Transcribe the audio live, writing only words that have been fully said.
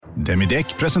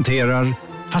Demideck presenterar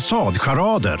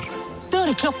Fasadcharader.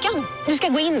 Dörrklockan. Du ska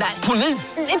gå in där.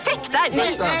 Polis? Effektar?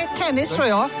 Nej, tennis tror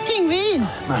jag. Pingvin.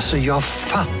 Alltså jag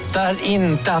fattar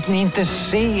inte att ni inte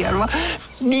ser. Va?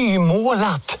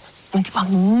 Nymålat. Men det var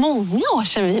många år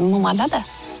sedan vi målade.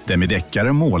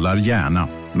 Demideckare målar gärna,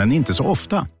 men inte så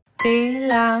ofta.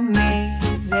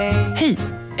 Hej,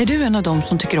 är du en av dem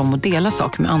som tycker om att dela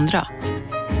saker med andra?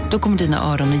 Då kommer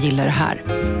dina öron att gilla det här.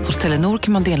 Hos Telenor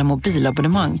kan man dela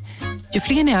mobilabonnemang. Ju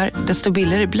fler ni är, desto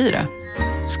billigare blir det.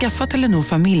 Skaffa Telenor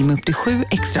familj med upp till 7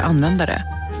 extra användare.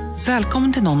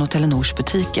 Välkommen till någon av Telenors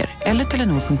butiker eller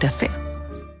telenor.se.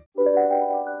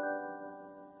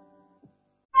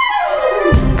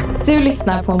 Du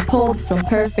lyssnar på en podd från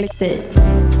Perfect Day.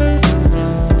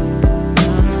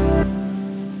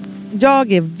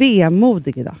 Jag är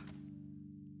vemodig idag.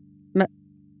 Men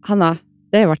Hanna,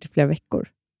 det har varit i flera veckor.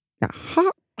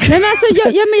 Jaha. Nej, men alltså,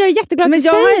 jag är jätteglad att men du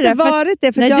jag säger har inte det. varit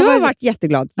det. För nej, jag du var... har varit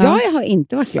jätteglad. Ja. Jag har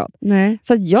inte varit glad. Nej.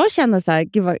 Så att jag känner så här,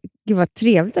 gud vad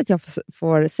trevligt att jag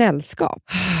får sällskap.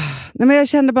 Nej, men jag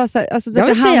kände bara så här, alltså,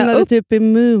 jag hamnade typ i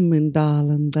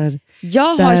Mumindalen där,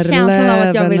 jag har känslan av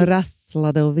att jag vill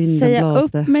rasslade och vinden säga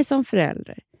blåste. upp mig som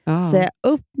förälder. Ja. Säga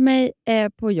upp mig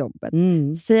på jobbet.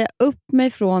 Säga upp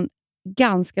mig från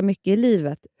ganska mycket i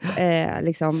livet.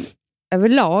 Liksom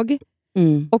överlag.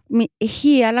 Och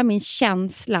hela min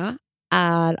känsla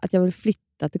är att jag vill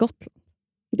flytta till Gotland.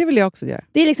 Det vill jag också göra.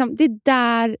 Det är liksom, det är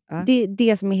där, det är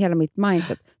det som är hela mitt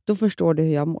mindset. Då förstår du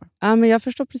hur jag mår. Ja, men jag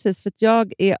förstår precis, för att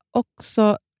jag är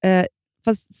också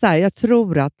fast så här, jag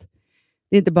tror att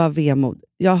det är inte bara vemod.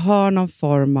 Jag har någon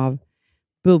form av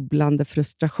bubblande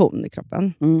frustration i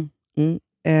kroppen.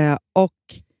 Och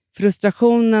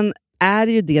frustrationen är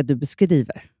ju det du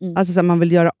beskriver. Alltså så här, man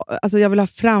vill göra, alltså jag vill ha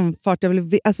framfart,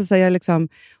 alltså så här, jag liksom,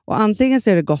 och antingen så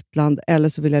är det Gotland eller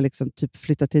så vill jag liksom typ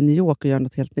flytta till New York och göra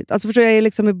något helt nytt. Alltså förstår jag är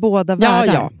liksom i båda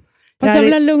världar. Ja. Fast jag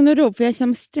vill ha lugn och ro för jag känner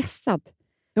mig stressad.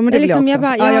 Ja, men det vill liksom, jag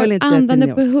också. Jag vill inte andande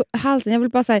på halsen. Jag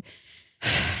vill bara så här,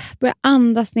 börja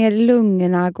andas ner i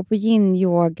lungorna, gå på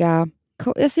yin-yoga.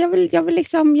 Alltså jag vill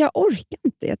liksom, jag orkar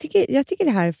inte. Jag tycker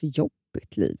det här är för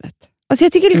jobbigt, livet. Alltså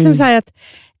jag tycker liksom så här att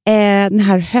den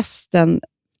här hösten,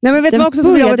 nej, men vet du vad också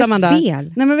som jobbigt, Amanda?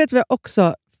 Fel. Nej, men vet du vad jag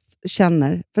också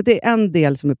känner? För det är en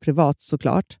del som är privat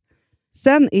såklart.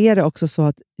 Sen är det också så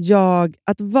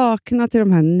att vakna till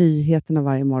de här nyheterna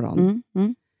varje morgon.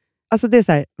 Alltså det är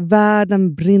så här,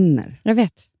 världen brinner. Jag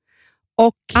vet.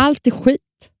 Och allt är skit.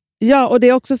 Ja, och det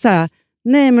är också så här,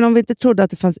 nej, men om vi inte trodde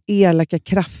att det fanns elaka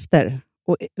krafter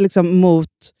och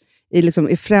liksom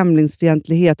i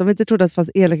främlingsfientlighet, om vi inte trodde att det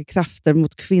fanns elaka krafter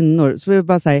mot kvinnor, så vill vi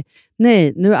bara säga,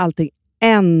 nej, nu är allting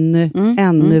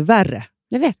ännu värre.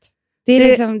 Jag vet. Det är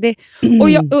liksom det,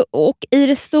 och i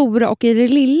det stora och i det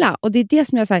lilla. Och det är det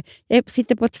som jag säger. Jag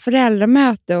sitter på ett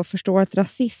föräldramöte och förstår att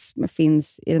rasism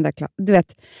finns i den där klassen. Du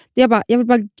vet, jag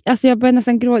börjar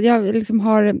nästan gråta. Jag liksom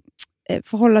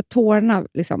får hålla tårarna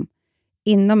liksom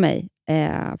inom mig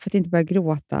för att inte börja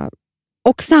gråta.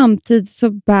 Och samtidigt så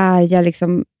bär jag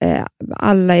liksom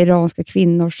alla iranska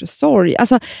kvinnors sorg.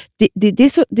 Alltså det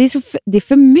är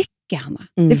för mycket, Hanna.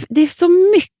 Det är så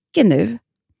mycket nu.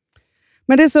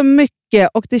 Men det är så mycket,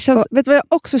 och det känns, vet du vad jag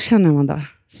också känner, Amanda?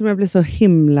 Som jag blir så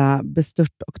himla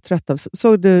bestört och trött av.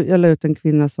 Såg du, jag la ut en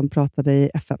kvinna som pratade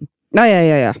i FN.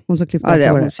 Ja. Hon som klippte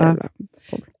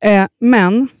det.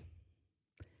 Men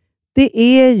det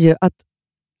är ju att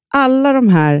alla de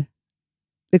här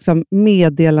liksom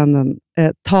meddelanden,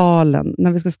 talen,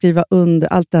 när vi ska skriva under,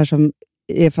 allt det här som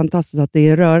är fantastiskt att det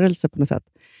är rörelse på något sätt.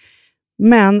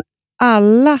 Men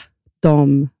alla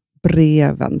de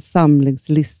breven,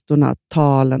 samlingslistorna,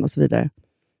 talen och så vidare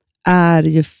är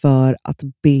ju för att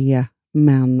be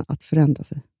män att förändra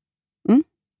sig.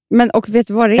 Men och vet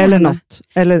du vad det är? Eller något.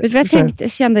 Eller, vet du vad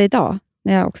jag kände idag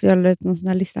när jag också gjorde ut någon sån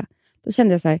här lista? Då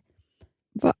kände jag så här,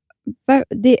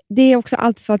 det är också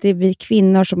alltid så att det är vi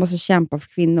kvinnor som måste kämpa för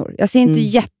kvinnor. Jag ser inte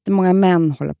jättemånga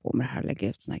män hålla på med det här och lägga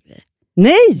ut såna här grejer.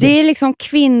 Nej! Det är liksom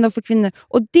kvinnor för kvinnor.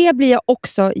 Och det blir jag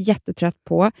också jättetrött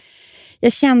på.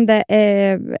 Jag kände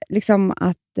liksom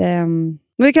att... Men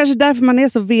det är kanske därför man är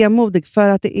så vemodig. För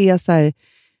att det är så här...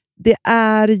 Det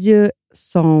är ju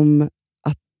som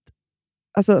att...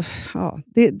 Alltså, ja,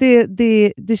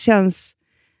 det känns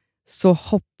så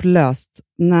hopplöst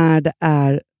när det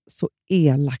är så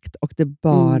elakt och det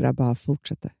bara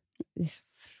fortsätter.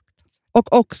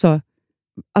 Och också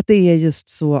att det är just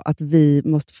så att vi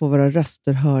måste få våra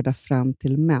röster hörda fram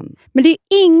till män. Men det är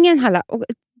ingen halla. Och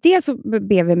dels så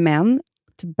ber vi män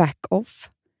to back off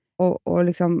och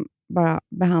liksom bara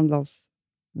behandla oss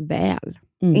väl.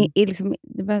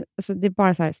 Det är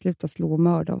bara så här, sluta slå och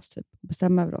mörda oss typ,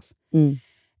 bestämma över oss.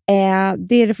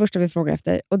 Det är det första vi frågar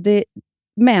efter.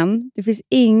 Men det finns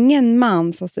ingen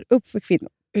man som står upp för kvinnor.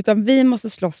 Utan vi måste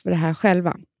slåss för det här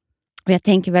själva. Och jag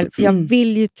tänker väl, för jag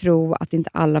vill ju tro att inte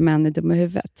alla män är dumma i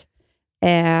huvudet.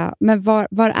 Men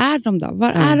var är de då?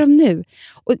 Var är de nu?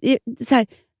 Och så här,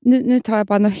 nu tar jag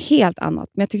bara något helt annat.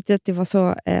 Men jag tyckte att det var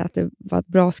så att det var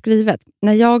bra skrivet.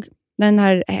 När den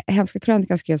här hemska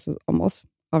krönikan skrevs om oss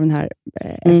av den här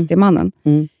SD-mannen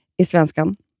i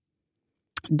Svenskan.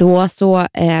 Då så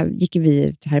gick vi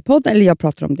ut här i podden, eller jag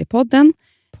pratade om det i podden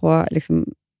på liksom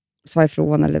sa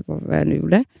ifrån eller vad jag nu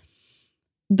gjorde.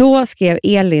 Då skrev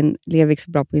Elin Levik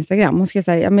så bra på Instagram. Hon skrev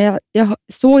så här, jag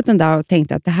såg den där och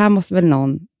tänkte att det här måste väl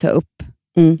någon ta upp.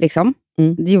 Liksom.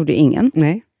 Det gjorde ingen.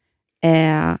 Nej.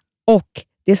 Och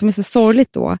det som är så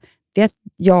sorgligt då, det är att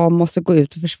jag måste gå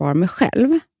ut och försvara mig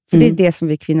själv. För det är det som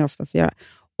vi kvinnor ofta får göra.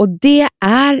 Och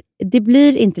det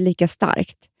blir inte lika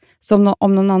starkt som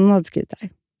om någon annan hade skrivit där.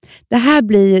 Det här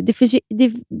blir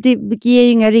det ger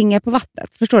ju inga ringar på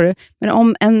vattnet, förstår du? Men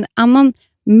om en annan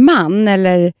man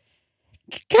eller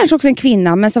kanske också en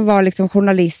kvinna, men som var liksom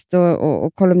journalist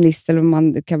och kolumnist eller vad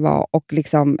man kan vara och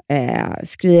liksom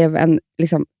skrev en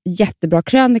liksom jättebra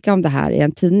krönika om det här i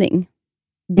en tidning.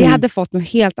 Det hade fått något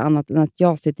helt annat än att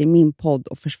jag sitter i min podd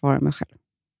och försvarar mig själv.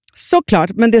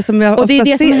 Såklart, men det som man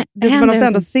ofta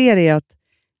ändå ser är att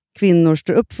kvinnor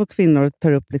står upp för kvinnor och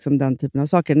tar upp liksom den typen av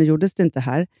saker. Nu gjordes det inte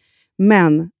här.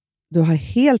 Men du har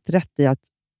helt rätt i att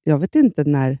jag vet inte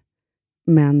när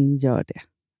män gör det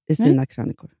i sina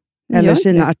krönikor. Eller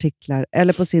sina artiklar.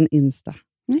 Eller på sin Insta.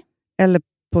 Nej. Eller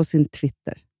på sin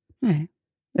Twitter. Nej.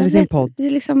 Eller sin podd. Det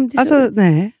är liksom, det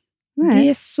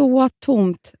är så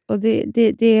tomt. Och det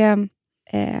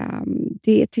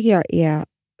tycker jag är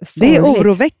sorgligt. Det är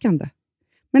oroväckande.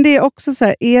 Men det är också så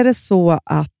här, är det så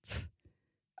att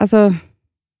Alltså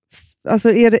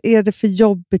är det för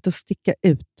jobbigt att sticka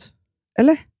ut?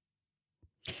 Eller?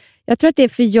 Jag tror att det är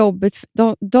för jobbigt.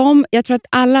 Jag tror att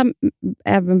alla,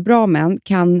 även bra män,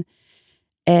 kan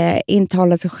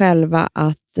intala sig själva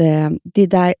att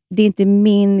det är inte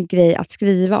min grej att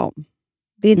skriva om.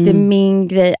 Det är inte min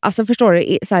grej. Alltså förstår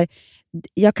du? Så här,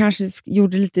 jag kanske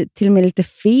gjorde till och med lite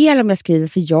fel om jag skriver,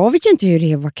 för jag vet ju inte hur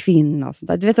det är att vara kvinna. Och sånt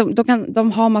där. Du vet,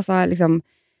 de har massa liksom,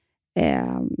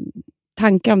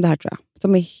 tankar om det här, tror jag,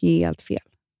 som är helt fel.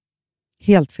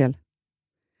 Helt fel.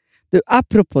 Du,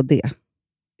 apropå det,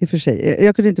 i och för sig,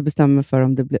 jag kunde inte bestämma mig för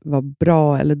om det var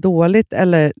bra eller dåligt,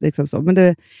 eller liksom så,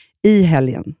 men i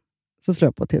helgen så slår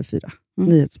jag på TV4,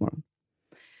 Nyhetsmorgon.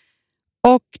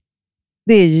 Och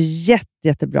det är ju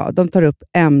jättebra. De tar upp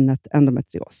ämnet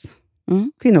endometrios.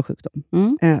 Kvinnosjukdom.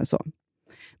 Så.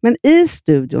 Men i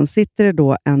studion sitter det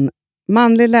då en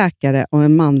manlig läkare och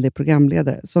en manlig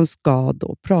programledare som ska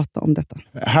då prata om detta.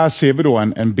 Här ser vi då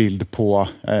en bild på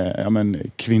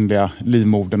kvinnliga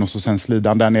livmodern och så sen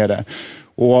slidan där nere.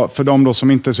 Och för de då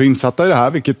som inte är så insatta i det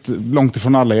här, vilket långt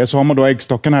ifrån alla är, så har man då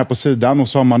äggstocken här på sidan och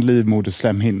så har man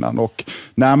livmoderslemhinnan. Och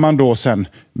när man då sen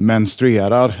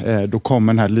menstruerar, då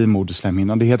kommer den här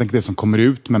livmoderslemhinnan. Det är helt enkelt det som kommer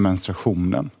ut med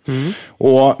menstruationen.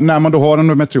 Och när man då har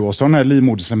endometrios så har den här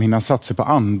livmoderslemhinnan satt sig på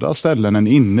andra ställen än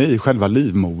inne i själva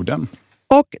livmodern.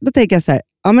 Och då tänker jag så här,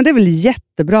 ja men det är väl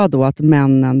jättebra då att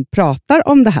männen pratar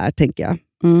om det här, tänker jag.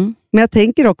 Men jag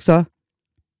tänker också,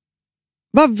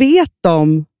 vad vet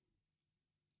de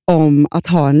om att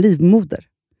ha en livmoder?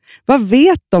 Vad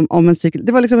vet de om en cykel?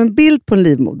 Det var liksom en bild på en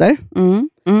livmoder.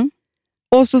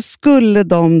 Och så skulle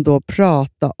de då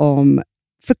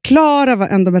förklara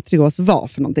vad endometrios var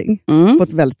för någonting. På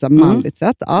ett väldigt så här, manligt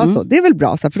sätt. Alltså, det är väl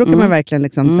bra, så här, för då kan man verkligen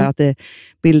liksom, så här, att det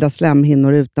bildas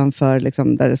slemhinnor utanför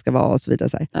liksom, där det ska vara och så vidare.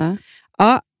 Så här.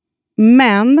 Ja,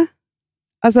 men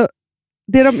alltså,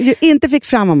 det de ju inte fick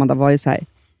fram, Amanda, var ju så här,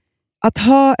 att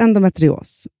ha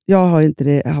endometrios. Jag har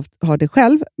inte har det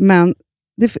själv, men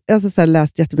alltså så här,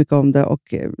 läst jättemycket om det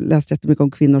och läst jättemycket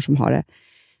om kvinnor som har det.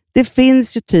 Det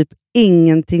finns ju typ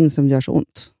ingenting som gör så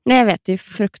ont. Nej, jag vet, det är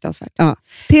fruktansvärt. Ja.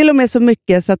 Till och med så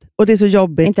mycket, och det är så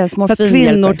jobbigt, så att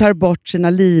kvinnor tar bort sina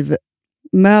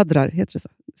livmödrar, heter det så?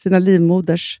 Sina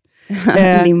livmoders.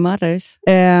 Livmothers.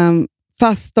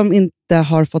 Fast de inte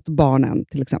har fått barn än,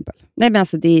 till exempel. Nej, men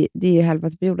alltså det är ju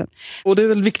helvete på jorden. Och det är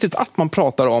väl viktigt att man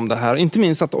pratar om det här. Inte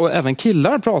minst att även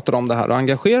killar pratar om det här och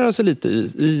engagerar sig lite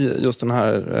i just den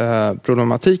här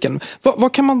problematiken.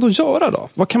 Vad kan man då göra då?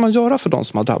 Vad kan man göra för de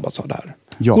som har drabbats av det här?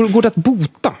 Ja. Går det att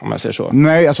bota, om jag säger så?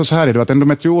 Nej, alltså så här är det. Att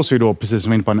endometrios är då, precis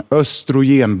som vi är inne på, en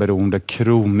östrogenberoende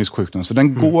kronisk sjukdom. Så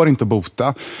den går inte att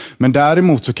bota. Men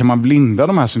däremot så kan man blinda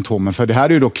de här symptomen. För det här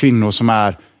är ju då kvinnor som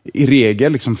är i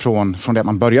regel liksom från det att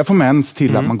man börjar få mens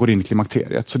till att man går in i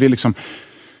klimakteriet. Så det är liksom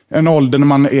en ålder när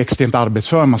man är extremt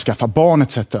arbetsför, man skaffar barn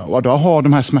etc. Och då har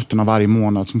de här smärtorna varje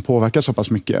månad som påverkar så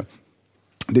pass mycket.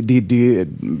 Det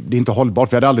är inte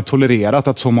hållbart. Vi hade aldrig tolererat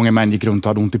att så många män gick runt och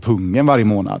hade ont i pungen varje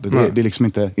månad. Det är liksom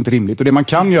inte rimligt. Och det man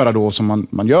kan göra då, som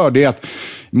man gör, det är att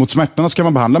mot smärtorna ska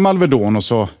man behandla med Alvedon och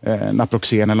så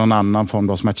Naproxen eller någon annan form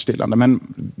av smärtstillande. Men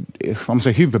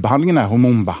huvudbehandlingen är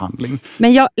hormonbehandling.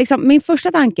 Men min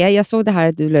första tanke, jag såg det här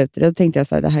att du la ut det, då tänkte jag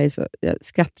så här, det här är så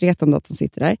skrattretande att de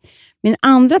sitter där. Min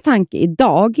andra tanke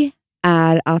idag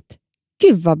är att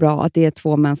gud vad bra att det är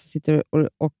 2 män som sitter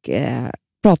och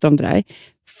pratar om det där.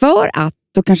 För att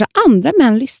då kanske andra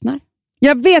män lyssnar.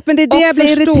 Jag vet, men det är det jag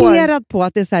blir irriterad på.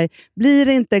 Att det är så här, blir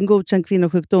det inte en godkänd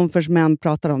kvinnosjukdom för män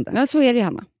pratar om det? Ja, så är det,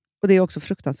 Hanna. Och det är också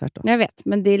fruktansvärt då. Jag vet,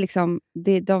 men det är liksom,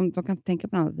 de kan inte tänka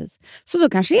på något annat vis. Så då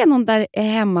kanske det är någon där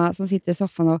hemma som sitter i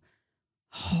soffan och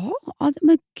ja,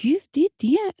 men gud, det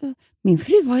är det. Min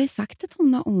fru har ju sagt att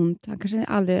hon har ont. Han kanske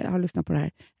aldrig har lyssnat på det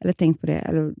här. Eller tänkt på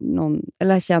det.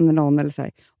 Eller känner någon. Eller så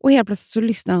här. Och helt plötsligt så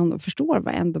lyssnar han och förstår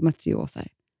vad endometrios är.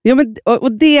 Ja, men,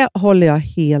 och det håller jag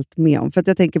helt med om. För att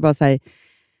jag tänker bara så här,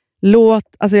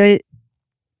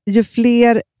 ju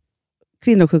fler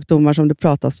kvinnosjukdomar som det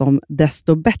pratas om,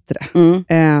 desto bättre.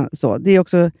 Så. Det är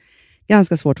också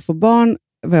ganska svårt att få barn,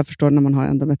 vad jag förstår, när man har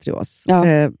endometrios. Ja.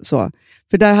 Så.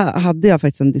 För där hade jag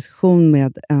faktiskt en diskussion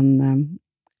med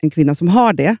en kvinna som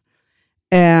har det.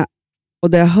 Och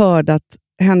där jag hörde att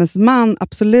hennes man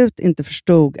absolut inte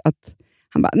förstod att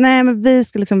han bara, nej men vi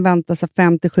ska liksom vänta så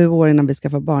 57 år innan vi ska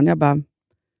få barn. Jag bara,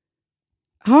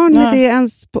 har ni det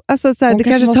ens alltså så här, det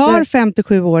kanske tar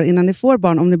 57 år innan ni får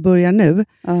barn om ni börjar nu.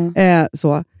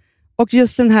 Så. Och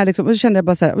just den här liksom, och då kände jag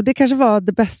bara så här, och det kanske var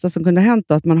det bästa som kunde hänt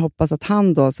då, att man hoppas att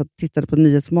han då så tittade på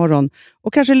Nyhetsmorgon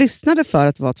och kanske lyssnade för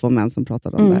att det var 2 män som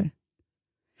pratade om det här.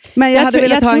 Men jag hade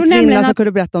velat ha en kvinna som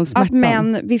kunde berätta om smärtan. Att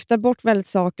män viftar bort väldigt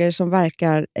saker som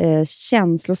verkar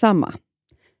känslosamma.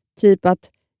 Typ att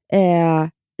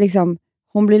liksom,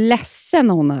 hon blir ledsen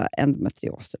när hon har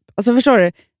endometrios. Typ. Alltså förstår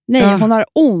du? Nej, hon har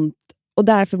ont och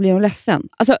därför blir hon ledsen.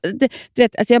 Alltså, du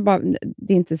vet, alltså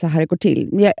det är inte så här det går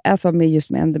till. Alltså med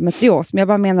endometrios. Men jag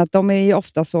bara menar att de är ju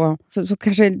ofta så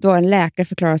kanske då en läkare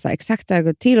förklarar så här, exakt hur det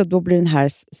går till och då blir den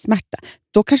här smärta.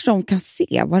 Då kanske de kan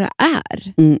se vad det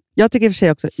är. Jag tycker i och för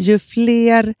sig också, ju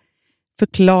fler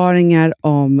förklaringar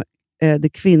om det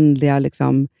kvinnliga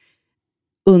liksom,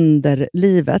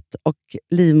 underlivet och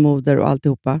livmoder och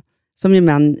alltihopa, som ju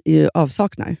män ju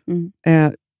avsaknar,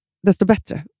 desto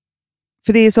bättre.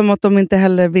 För det är som att de inte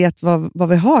heller vet vad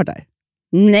vi har där.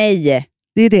 Nej!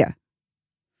 Det är det.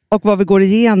 Och vad vi går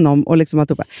igenom. Och liksom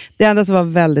alltihopa. Det enda som var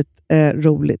väldigt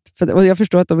roligt, och jag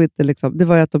förstår att de inte liksom, det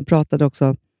var ju att de pratade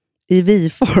också i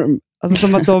vi-form. Alltså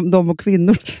som att de och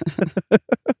kvinnor.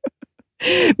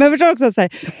 Men jag förstår också så här,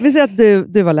 vi säger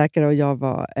att du var läkare och jag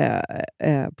var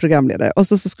programledare. Och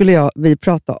så skulle vi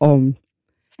prata om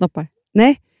snoppar.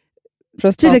 Nej.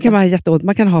 Tydligen kan man ha jätteont.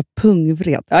 Man kan ha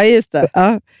pungvred. Ja, just det.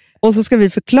 Ja. Och så ska vi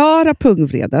förklara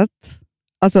pungvredet.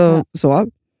 Alltså så.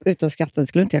 Utan skatten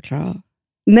skulle inte jag klara av.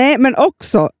 Nej, men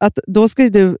också att då ska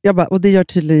du, och det gör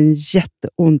tydligen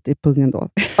jätteont i pungen då.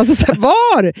 Alltså så här,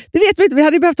 var? Det vet vi inte. Vi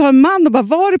hade ju behövt ha en man och bara,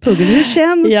 var i pungen? Hur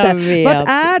känns det? Vart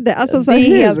är det? Alltså, så det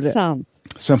är hur? helt sant.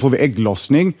 Sen får vi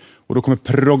ägglossning och då kommer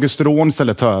progesteron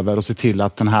istället ta över och se till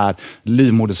att den här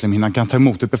livmoderslemhinnan kan ta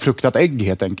emot ett befruktat ägg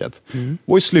helt enkelt.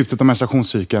 Och i slutet av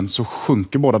menstruationscykeln så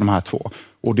sjunker båda de här 2.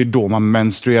 Och det är då man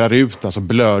menstruerar ut, alltså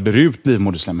blöder ut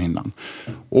livmoderslemhinnan.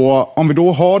 Och om vi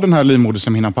då har den här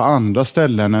livmoderslemhinnan på andra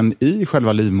ställen än i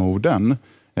själva livmodern,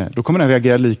 då kommer den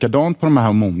reagera likadant på de här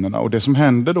hormonerna. Och det som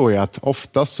händer då är att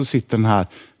oftast så sitter den här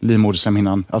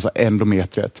livmoderslemhinnan, alltså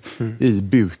endometriet, i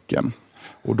buken.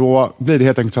 Och då blir det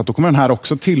helt enkelt så att då kommer den här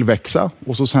också tillväxa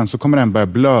och sen så kommer den börja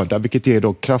blöda, vilket ger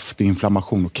då kraftig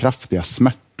inflammation och kraftiga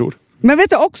smärtor. Men vet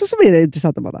du också som är det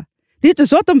intressanta, Amanda? Det är inte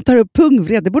så att de tar upp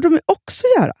pungvred, det borde de också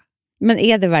göra. Men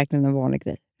är det verkligen en vanlig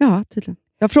grej? Ja, tydligen.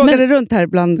 Jag frågade runt här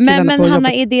bland killarna. Men på Hanna,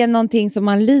 jobbet. är det någonting som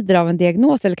man lider av en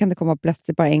diagnos eller kan det komma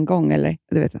plötsligt bara en gång? Eller?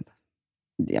 Det vet jag inte.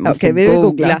 Jag måste Okej, vi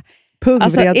googla. Pungvred.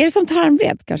 Alltså, är det som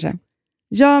tarmvred kanske?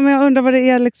 Ja, men jag undrar vad det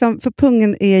är liksom, för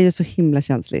pungen är ju så himla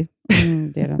känslig.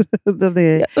 Det är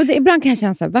den. Och ibland kan jag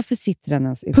känna så här, varför sitter den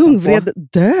ens utanpå? Pungvred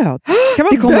död. Kan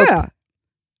man dö?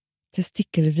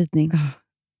 Testikelvridning.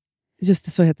 Just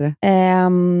det, så heter det.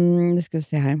 Nu ska vi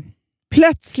se här.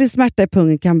 Plötslig smärta i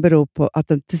pungen kan bero på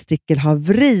att en testikel har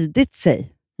vridit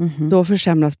sig. Då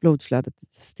försämras blodflödet i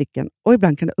testikeln och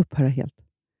ibland kan det upphöra helt.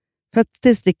 För att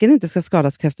testikeln inte ska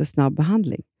skadas krävs det snabb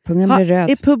behandling. Pungen blir röd.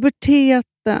 I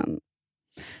puberteten.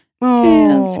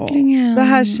 Älsklingen. Det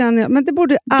här känner jag. Men det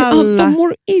borde alla. De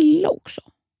mår illa också.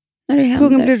 När det händer.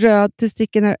 Pungen blir röd,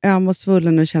 testikeln är öm och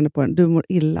svullen och känner på den. Du mår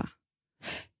illa.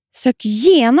 Sök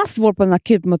genast vård på en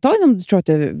akutmottagning om du tror att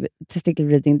du har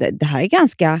testikelvridning. Det här är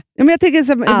ganska Ja, men jag tänker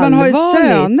så, man har ju allvarligt.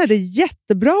 söner, det är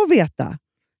jättebra att veta.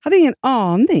 Hade ingen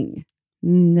aning.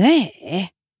 Nej.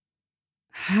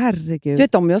 Herregud. Du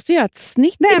vet, om jag måste göra ett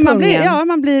snitt i Nej, pungen.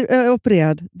 man blir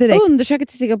opererad direkt. Undersöka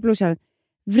testikel och blodkärlen.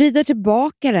 Vrider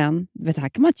tillbaka den. Du vet, det här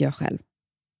kan man inte göra själv.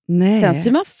 Nej. Sen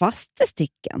syr man fast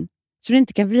testikeln. Så det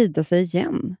inte kan vrida sig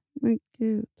igen. Men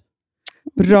gud.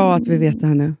 Bra att vi vet det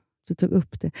här nu. Du tog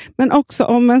upp det. Men också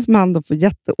om ens man då får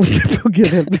jätteont i pungen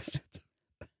helt plötsligt.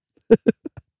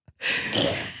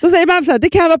 Då säger man så här, det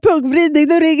kan vara pungvridning,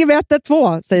 nu ringer vi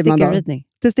 112, säger man då.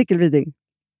 Testikelvridning.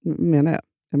 Menar jag.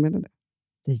 Jag menar det.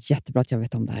 Det är jättebra att jag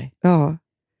vet om det här. Ja,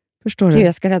 förstår Gud, du?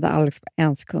 jag ska rädda Alex på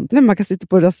en sekund. Nej, man kan sitta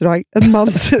på en restaurang, en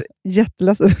man ser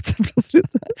jätteledsen ut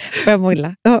plötsligt. Börjar må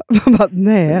illa. Ja, man bara,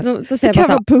 nej. Då säger jag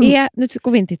bara så här, nu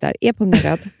går vi in och tittar. Är pungen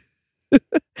röd?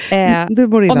 Du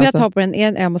mår illa, om jag alltså. tar på den, är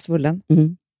en öm och svullen.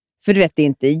 För du vet, det är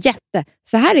inte jätte.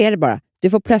 Så här är det bara. Du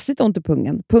får plötsligt ont i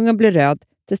pungen. Pungen blir röd.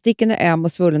 Testikeln är öm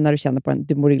och svullen när du känner på den.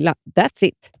 Du mår illa. That's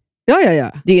it.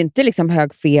 Ja. Det är ju inte liksom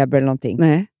hög feber eller någonting.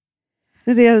 Nej.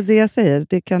 Det är det jag säger.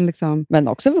 Det kan liksom... Men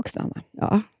också vuxna.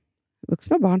 Ja.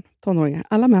 Vuxna barn, tonåringar,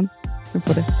 alla män kan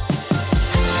få det.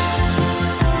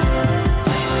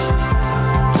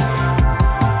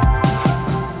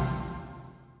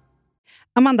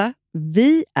 Amanda,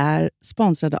 vi är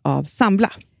sponsrade av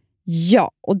Sambla.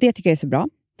 Ja, och det tycker jag är så bra.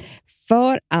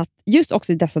 För att just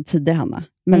också i dessa tider, Hanna,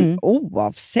 men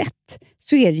oavsett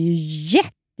så är det ju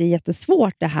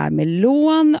jättesvårt det här med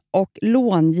lån och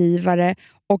långivare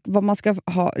och vad man ska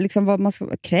ha, liksom vad man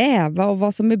ska kräva och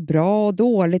vad som är bra och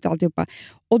dåligt och alltihopa.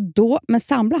 Och då, men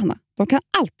Sambla, Hanna, de kan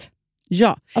allt.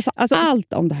 Ja, alltså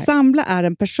allt om det här. Sambla är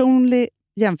en personlig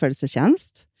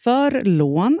jämförelsetjänst för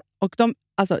lån och de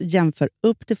jämför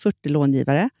upp till 40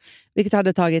 långivare, vilket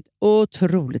hade tagit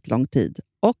otroligt lång tid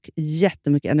och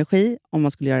jättemycket energi om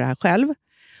man skulle göra det här själv.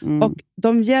 Och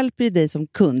de hjälper ju dig som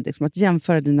kund liksom, att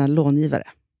jämföra dina långivare.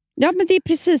 Ja, men det är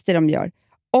precis det de gör.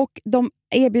 Och de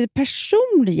erbjuder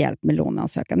personlig hjälp med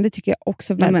låneansökan. Det tycker jag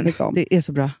också väldigt mycket om. Det är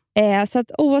så bra. Så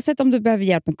att oavsett om du behöver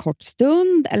hjälp en kort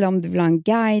stund eller om du vill ha en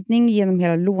guidning genom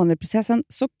hela låneprocessen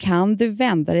så kan du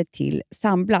vända dig till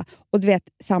Sambla. Och du vet,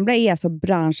 Sambla är alltså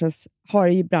branschens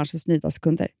nyaste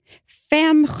kunder.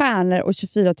 5 stjärnor och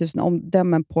 24 000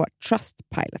 omdömen på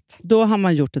Trustpilot. Då har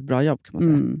man gjort ett bra jobb, kan man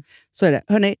säga. Så är det.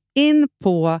 Hörrni, in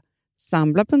på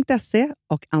sambla.se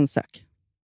och ansök.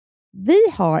 Vi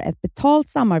har ett betalt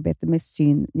samarbete med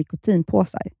Syn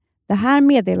nikotinpåsar. Det här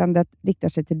meddelandet riktar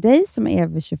sig till dig som är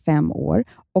över 25 år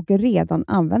och redan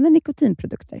använder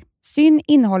nikotinprodukter. Syn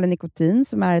innehåller nikotin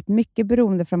som är ett mycket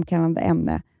beroendeframkallande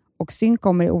ämne och Syn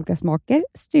kommer i olika smaker,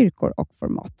 styrkor och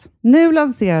format. Nu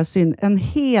lanserar Syn en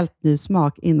helt ny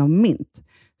smak inom mint.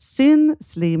 Syn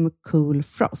Slim Cool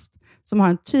Frost som har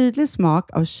en tydlig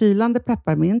smak av kylande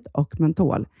pepparmint och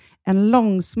mentol. En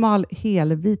långsmal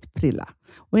helvit prilla.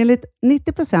 Och enligt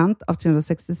 90% av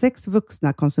 366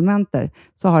 vuxna konsumenter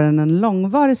så har den en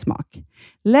långvarig smak.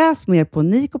 Läs mer på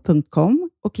niko.com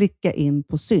och klicka in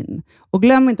på Syn. Och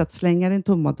glöm inte att slänga din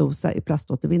tomma dosa i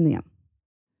plaståtervinningen.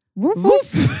 Woof,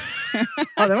 woof.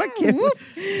 Ja, det var kul.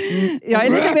 Jag är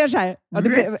lite mer så här. Ja,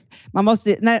 man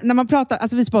måste, när man pratar,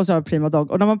 alltså vi sponsrar av Prima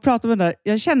Dog och när man pratar med den där,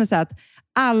 jag känner så här att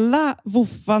alla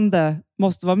woofande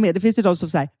måste vara med. Det finns ju de som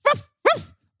säger woof,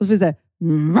 woof, och så finns det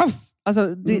woof.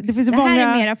 Alltså det finns ju många. Det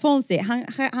här är mera Fonzie.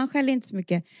 Han skäller inte så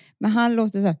mycket, men han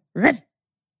låter så här woof,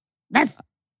 woof.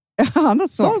 Han har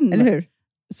sån. Eller hur?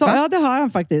 Så, ja, det har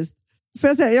han faktiskt. Får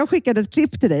jag säga, jag skickade ett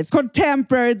klipp till dig.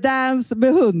 Contemporary dance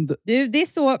med hund. Du, det är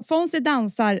så Fonzie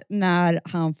dansar när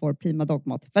han får Prima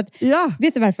Dog-mat. För att, ja.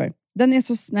 Vet du varför? Den är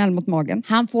så snäll mot magen.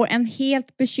 Han får en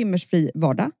helt bekymmersfri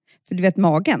vardag. För du vet,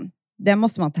 magen, den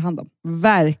måste man ta hand om.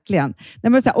 Verkligen.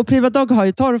 Nej, men så här, och Prima Dog har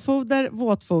ju torrfoder,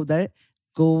 våtfoder,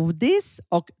 godis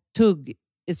och tugg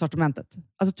i sortimentet.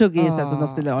 Alltså tugg är som de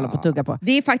skulle hålla på att tugga på.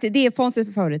 Det är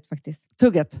Fonzies favorit faktiskt.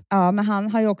 Tugget. Ja, men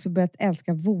han har ju också börjat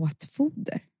älska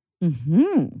våtfoder.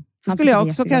 Det skulle jag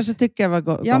också kanske tycka var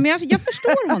gott. Ja, men jag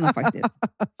förstår honom faktiskt.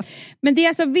 Men det är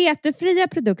alltså vetefria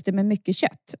produkter med mycket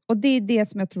kött. Och det är det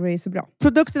som jag tror är så bra.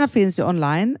 Produkterna finns ju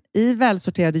online, i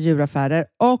välsorterade djuraffärer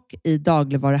och i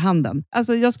dagligvaruhandeln.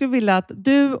 Alltså jag skulle vilja att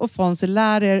du och Fonzie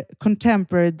lär er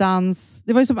contemporary dans.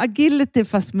 Det var ju som agility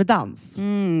fast med dans.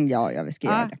 Ja, vi ska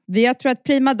göra det. Jag tror att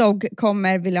Prima Dog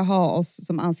kommer vilja ha oss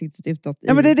som ansiktet utåt.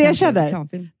 Ja, men det är det jag känner.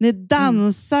 Ni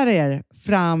dansar er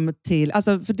fram till...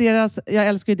 Alltså för deras, jag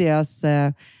älskar ju deras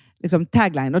liksom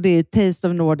tagline och det är Taste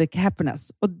of Nordic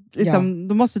Happiness. Och liksom,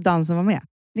 då måste dansen vara med.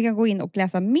 Ni kan gå in och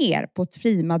läsa mer på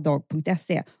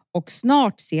primadog.se och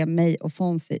snart se mig och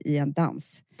Fonzie i en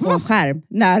dans på en skärm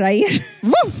nära er.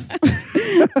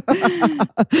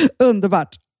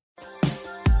 Underbart.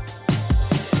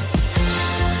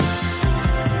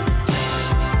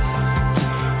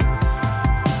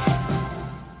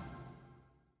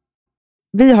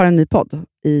 Vi har en ny podd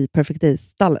i Perfect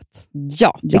Day-stallet.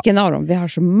 Ja, vilken av dem? Vi har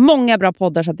så många bra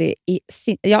poddar så att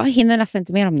jag hinner nästan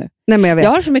inte med dem nu. Nej, men jag vet.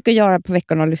 Jag har så mycket att göra på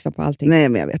veckorna och lyssna på allting. Nej,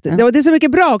 men jag vet. Det är så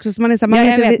mycket bra också så man är så man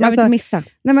vill inte missa.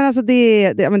 Nej, men alltså det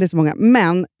är så många.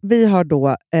 Men vi har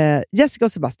då Jessica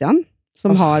och Sebastian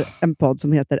som har en podd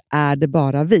som heter Är det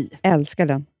bara vi? Älskar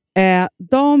den.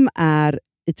 De är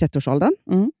i 30-årsåldern.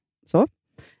 Så.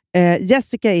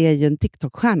 Jessica är ju en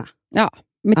TikTok-stjärna. Ja.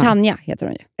 Med Tanja heter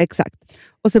hon ju. Exakt.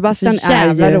 Och Sebastian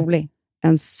är ju rolig.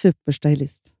 En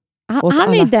superstylist.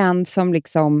 Han är den som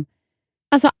liksom...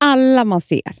 Alltså alla man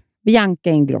ser. Bianca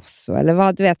Ingrosso eller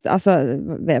vad du vet. Alltså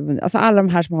alla de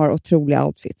här som har otroliga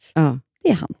outfits. Ja. Det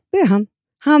är han. Det är han.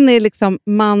 Han är liksom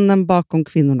mannen bakom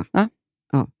kvinnorna.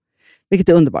 Ja. Vilket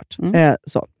är underbart.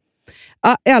 Så.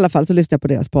 I alla fall så lyssnar jag på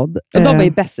deras podd. Och de är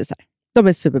ju bästisar. De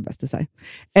är superbästisar.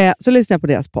 Så lyssnar jag på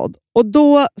deras podd. Och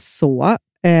då så...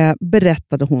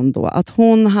 berättade hon då att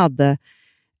hon hade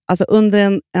alltså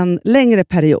under en längre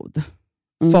period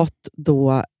fått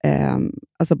då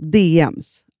alltså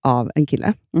DMs av en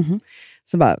kille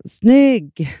som bara,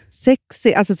 snygg,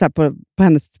 sexy, alltså så här på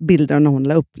hennes bilder när hon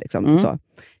la upp liksom, så.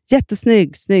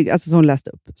 Jättesnygg, alltså så hon läste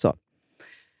upp så.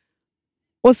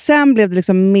 Och sen blev det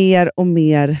liksom mer och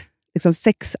mer liksom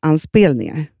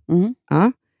sexanspelningar.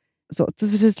 Ja. Så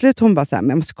till slut hon bara så här, men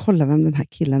jag måste kolla vem den här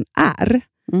killen är.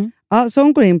 Ja, så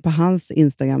hon går in på hans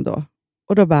Instagram då.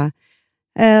 Och då bara,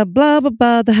 bla bla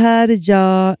bla, det här är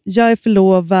jag är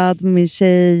förlovad med min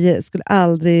tjej, skulle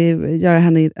aldrig göra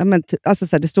henne, alltså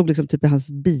så här, det stod liksom typ i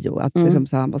hans bio att liksom,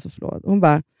 så han var så förlovad. Hon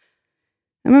bara,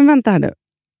 men vänta här nu,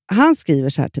 han skriver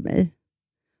så här till mig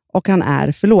och han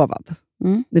är förlovad.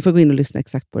 Ni får gå in och lyssna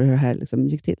exakt på hur det här liksom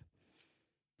gick till.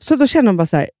 Så då känner hon bara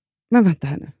så här, men vänta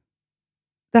här nu,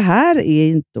 det här är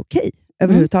inte okej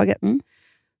överhuvudtaget.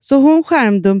 Så hon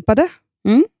skärmdumpade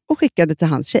och skickade till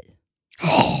hans tjej.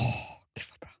 Gud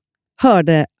vad bra.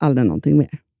 Hörde aldrig någonting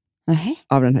mer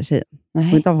av den här tjejen. Och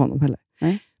inte av honom heller.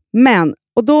 Men,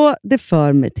 och då det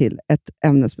för mig till ett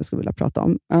ämne som jag skulle vilja prata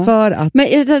om. För att, men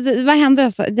vad händer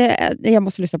alltså? Jag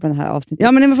måste lyssna på den här avsnittet.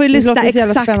 Ja, men ni får ju lyssna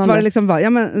exakt vad det liksom var. Ja,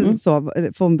 men så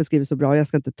får hon beskriva så bra. Jag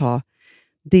ska inte ta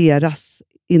deras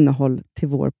innehåll till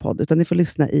vår podd. Utan ni får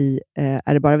lyssna i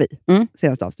Är det bara vi?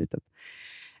 Senaste avsnittet.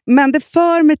 Men det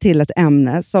för mig till ett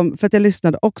ämne, för att jag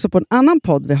lyssnade också på en annan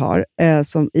podd vi har,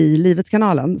 som i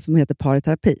Livet-kanalen, som heter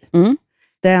Pariterapi.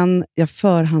 Den, jag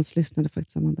förhandslyssnade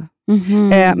faktiskt, Amanda.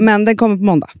 Men den kommer på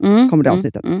måndag, kommer det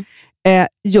avsnittet.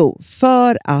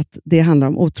 För att det handlar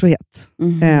om otrohet.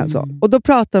 Så. Och då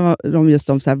pratar de just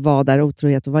om så här, vad är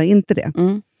otrohet och vad är inte det.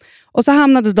 Och så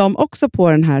hamnade de också på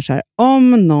den här, så här,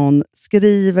 om någon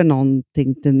skriver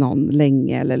någonting till någon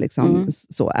länge, eller liksom,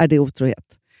 så är det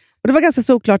otrohet. Och det var ganska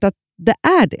såklart att det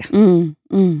är det.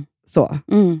 Så.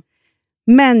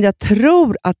 Men jag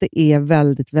tror att det är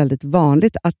väldigt, väldigt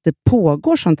vanligt att det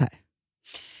pågår sånt här.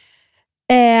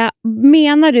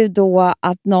 Menar du då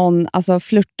att någon alltså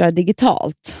flirtar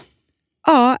digitalt?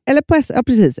 Ja, eller på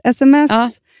precis. SMS,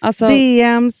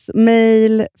 DMs,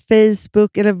 mail,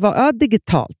 Facebook, eller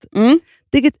digitalt.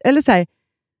 Eller så här,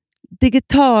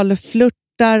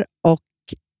 digitalflirtar och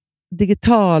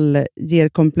digital ger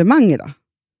komplimanger då.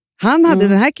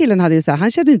 Den här killen hade ju så här,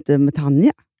 han kände inte med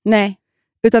Tanja. Nej.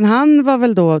 Utan han var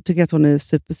väl då, tycker att hon är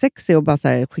supersexig och bara så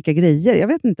här, skicka grejer, jag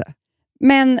vet inte.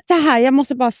 Men så här, jag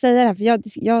måste bara säga det här, för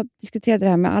jag diskuterade det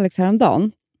här med Alex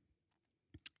häromdagen.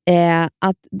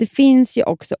 Att det finns ju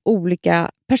också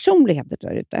olika personligheter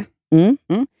där ute.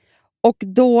 Och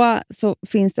då så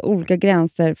finns det olika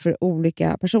gränser för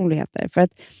olika personligheter. För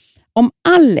att om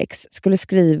Alex skulle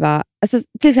skriva, alltså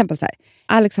till exempel så här,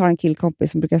 Alex har en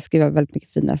killkompis som brukar skriva väldigt mycket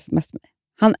fina sms med mig.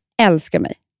 Han älskar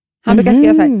mig. Han brukar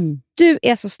skriva så här, du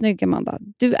är så snygg Amanda,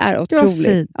 du är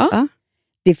otrolig. Ja.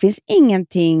 Det finns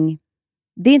ingenting,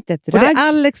 det är inte ett ragg. Och det är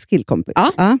Alex killkompis.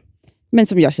 Ja. Men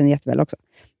som jag känner jätteväl också.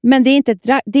 Men det är inte ett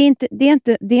ragg, det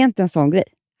är inte en sån grej.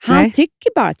 Han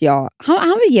tycker bara att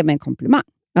han vill ge mig en komplimang.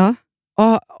 Ja.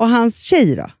 Och hans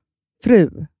tjej då?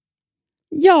 Fru?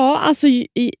 Ja, alltså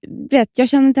jag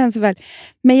känner inte henne så väl.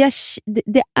 Men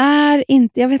det är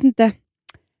inte, jag vet inte.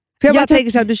 För jag bara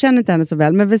tänker så här, du känner inte henne så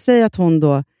väl. Men vi säger att hon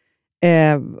då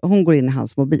hon går in i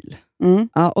hans mobil.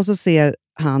 Ja, och så ser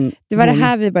han... Det var det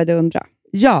här vi började undra.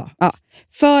 Ja.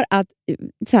 För att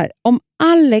så här, om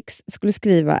Alex skulle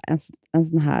skriva en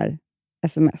sån här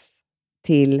sms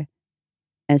till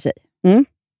en tjej,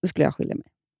 då skulle jag skilja mig.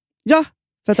 Ja,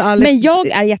 För att Alex... Men jag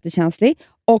är jättekänslig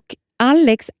och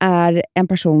Alex är en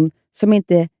person som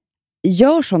inte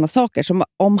gör sådana saker. Som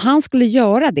om han skulle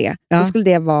göra det så skulle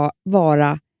det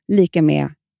vara lika med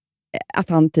att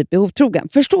han typ är otrogen.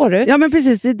 Förstår du? Ja, men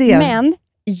precis, det är det. Men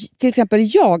till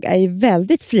exempel jag är ju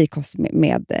väldigt frikostig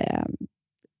med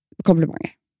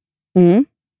komplimanger.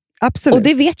 Absolut. Och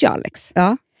det vet ju Alex.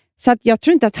 Ja. Så att jag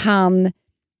tror inte att han...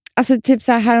 Alltså typ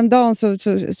så här häromdagen så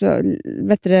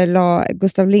vet du, la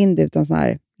Gustav Lind ut en sån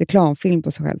här reklamfilm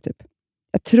på sig själv typ.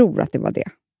 Jag tror att det var det.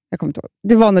 Jag kommer inte ihåg.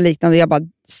 Det var något liknande. Jag bara,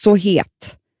 så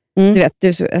het. Du vet,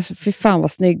 du så, alltså, fy fan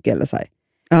vad snygg eller så här.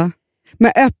 Ja.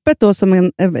 Men öppet då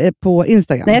som på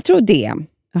Instagram? Nej, jag tror det.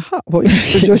 Jaha,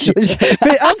 för också,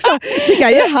 det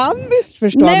kan ju han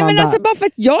missförstå. Nej, men alltså bara för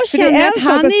att jag känner att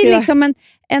han är liksom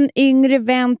en yngre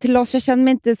vän till oss. Jag känner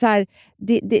mig inte så här,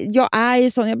 jag är ju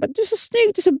sån, jag bara, du är så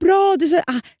snygg, du är så bra, du är så,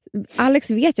 Alex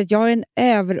vet ju att jag är en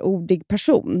överordig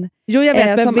person. Jo, jag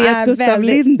vet, men vet Gustav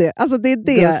Linde. Alltså det är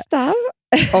det. Gustav,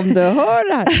 om du hör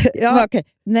det här. Ja. Men, okay.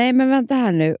 Nej, men vänta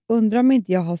här nu. Undrar om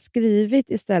inte jag har skrivit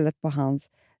istället på hans...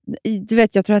 Du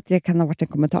vet, jag tror att det kan ha varit en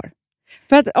kommentar.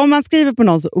 För att om man skriver på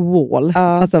någons wall,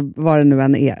 alltså vad det nu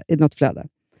än är i något flöde,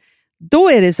 då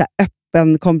är det så här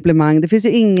öppen komplimang. Det finns ju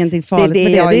ingenting farligt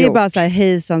med det. Det är bara så här,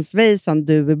 hejsan svejsan,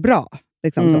 du är bra.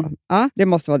 Liksom så. Ja. Det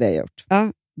måste vara det jag gjort.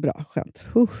 Ja, bra, skönt.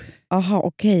 Aha,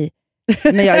 okej.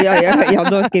 Men jag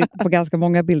har skrivit på ganska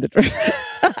många bilder, tror jag.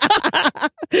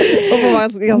 Och på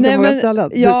ganska många ställen.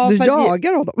 Du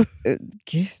jagar honom.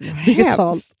 Gud, vad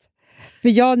hemskt. För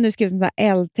jag har nu skrivit sådana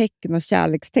här L-tecken och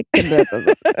kärlekstecken.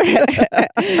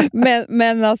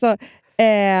 men alltså...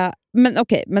 men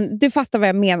okej, men du fattar vad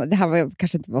jag menar. Det här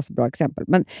kanske inte var så bra exempel.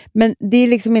 Men det är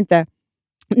liksom inte...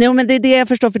 Nej, men det är det jag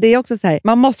förstår. För det är också så här...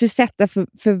 Man måste ju sätta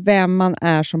för vem man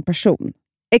är som person.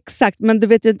 Exakt, men du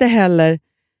vet ju inte heller...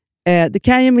 det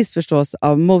kan ju missförstås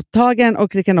av mottagaren och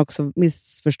det kan också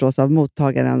missförstås av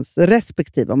mottagarens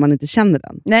respektive om man inte känner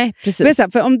den. Nej, precis.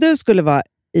 För om du skulle vara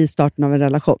i starten av en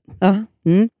relation,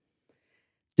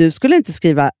 du skulle inte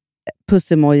skriva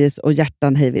pussemojis och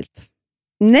hjärtan hejvilt.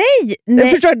 Nej!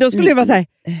 Jag förstår, då skulle det vara så här,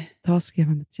 ta och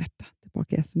skriva ett hjärta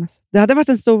tillbaka i sms. Det hade varit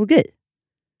en stor grej.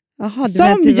 Aha,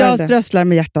 som jag strösslar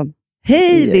med hjärtan.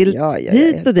 Hejvilt,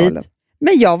 hit och dit.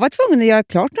 Men jag var tvungen att göra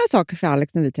klart några saker för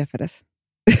Alex när vi träffades.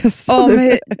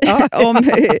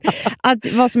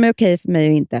 Vad som är okej för mig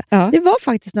och inte. Ja. Det var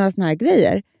faktiskt några såna här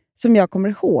grejer som jag kommer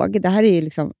ihåg. Det här är ju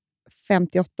liksom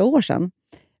 58 år sedan.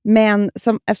 Men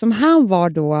eftersom han var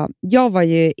då... Jag var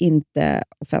ju inte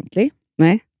offentlig.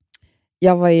 Nej.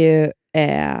 Jag var ju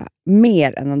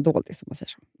mer än en doldis, som man säger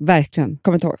så. Verkligen.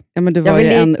 Kommer inte ihåg. Ja, men du var ju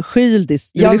en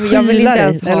skyldis. Jag ville inte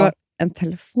ens ha en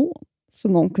telefon så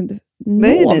någon kunde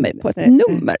nå mig på ett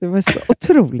nummer. Det var så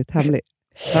otroligt hemligt.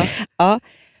 Ja.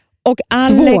 Och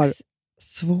Alex...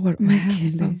 Svår. Men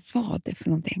gud, vad var det för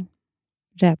någonting?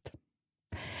 Rädd.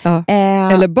 Ja.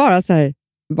 Eller bara så här...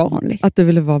 Vanligt. Att du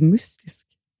ville vara mystisk.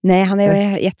 Nej, han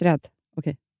är jätterädd.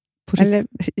 Okej. Eller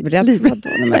rädd för vad då?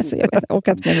 Men så jag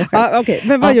orkar inte med mig själv. Okej.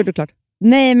 Men vad gjorde du klart?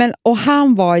 Nej, men och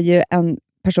han var ju en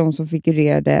person som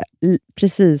figurerade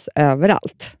precis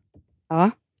överallt.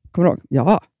 Ja. Kommer du ihåg?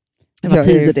 Ja. Det var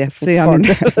tider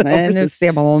det. Nej, nu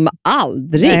ser man honom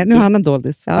aldrig. Nej, nu har han en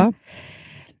doldis. Ja.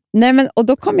 Nej, men och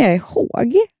då kommer jag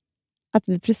ihåg att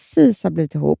vi precis har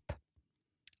blivit ihop.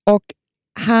 Och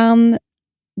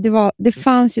det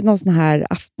fanns ju någon sån här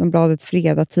Aftonbladet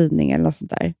fredag-tidning eller något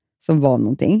sånt där som var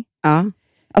någonting. Ja.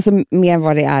 Alltså mer än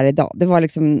vad det är idag. Det var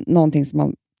liksom någonting som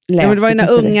man läste. Ja, men det var ju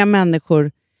när unga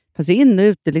människor fanns ju in- och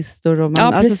utelistor och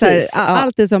man, alltså så här,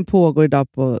 allt det som pågår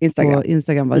idag på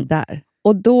Instagram var där.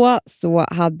 Och då så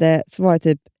var det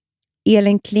typ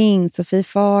Elin Kling, Sofie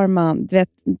Farman, du vet,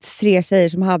 3 tjejer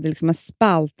som hade liksom en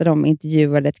spalt där de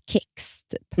intervjuade ett kex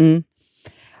typ. Mm.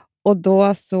 Och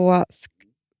då så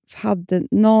hade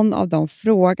någon av dem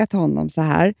frågat honom så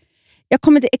här. Jag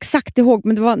kommer inte exakt ihåg,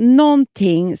 men det var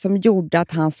någonting som gjorde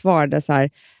att han svarade så här: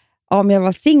 om jag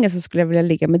var singel så skulle jag vilja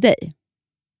ligga med dig.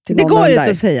 Det går ju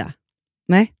inte att säga.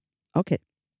 Nej, okej.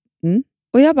 Mm.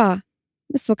 Och jag bara,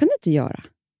 men så kan du inte göra.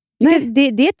 Nej.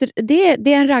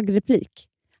 Det är en raggreplik.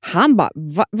 Han bara,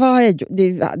 vad har jag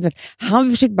gjort?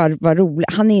 Han försökte bara vara rolig.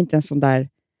 Han är inte en sån där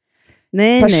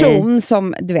person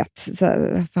som, du vet,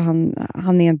 för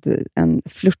han är inte en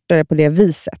flörtare på det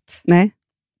viset. Nej.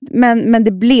 Men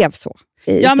det blev så.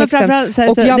 Ja, men framförallt,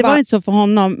 det var inte så för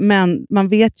honom, men man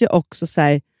vet ju också så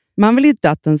här, man vill inte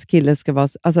att ens kille ska vara,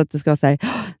 alltså att det ska vara så här,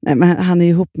 nej men han är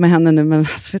ihop med henne nu, men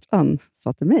alltså, vet du vad han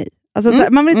sa till mig? Alltså, så här,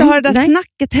 man vill inte ha det där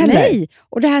snacket heller. Nej,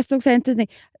 och det här stod så här en tidning.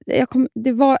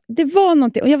 Det var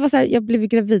någonting, och jag var så här, jag blev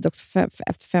gravid också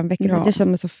efter 5 veckor. Ja. Jag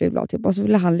kände mig så ful alltid. Och så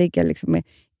ville han ligga liksom med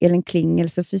Elin Klingel,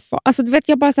 Sofie Far. Alltså du vet,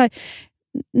 jag bara så här,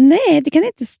 nej, det kan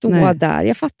inte stå där.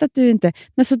 Jag fattar att du inte,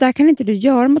 men så där kan inte du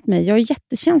göra mot mig. Jag är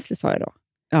jättekänslig, sa jag då.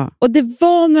 Ja. Och det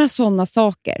var några sådana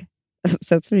saker.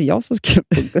 Sen så är det jag som skrev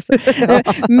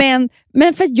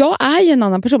men för att jag är ju en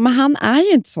annan person, men han är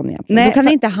ju inte sån egentligen. Nej, då kan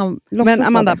inte han låtsas. Men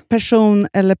Amanda,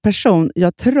 person,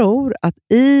 jag tror att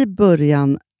i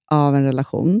början av en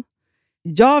relation,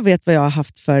 jag vet vad jag har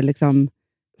haft för liksom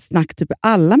snack typ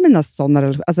alla mina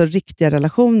sådana alltså riktiga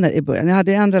relationer i början. Jag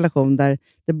hade en relation där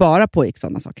det bara pågick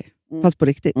sådana saker. Fast på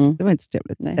riktigt. Det var inte så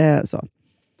trevligt. Så.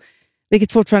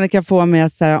 Vilket fortfarande kan få mig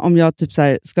att så här, om jag typ så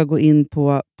här, ska gå in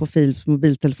på Philips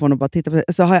mobiltelefon och bara titta på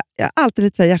det, så har jag alltid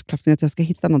lite så här hjärtklappning att jag ska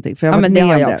hitta någonting. För jag har varit med om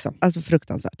det. Också. Alltså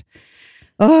fruktansvärt.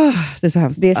 Det är så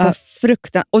hemskt. Det är så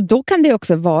fruktansvärt. Och då kan det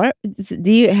också vara,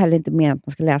 det är ju heller inte mer att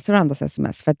man ska läsa varandras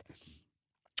sms. För att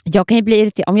jag kan ju bli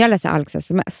irriterad om jag läser Alex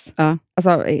sms.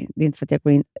 Alltså, det är inte för att jag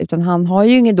går in, utan han har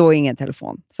ju ingen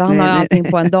telefon. Så han har allting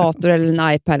på en dator eller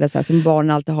en iPad eller så här, som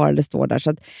barnen alltid har eller står där. Så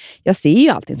att jag ser ju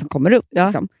allting som kommer upp.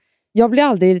 Liksom. Jag blir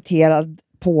aldrig irriterad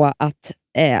på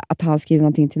att han skriver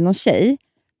någonting till någon tjej.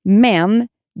 Men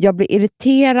jag blir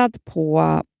irriterad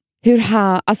på hur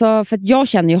han, alltså för att jag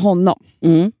känner ju honom.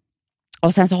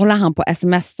 Och sen så håller han på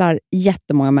smsar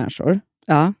jättemånga människor.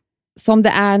 Ja. Som det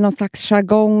är någon slags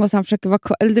jargong och så han försöker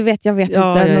vara, eller du vet, jag vet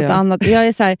inte, något annat. Jag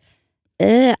är så här,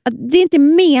 det är inte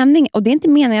mening, och det är inte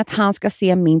meningen att han ska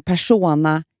se min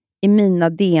persona i mina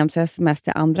DMs och sms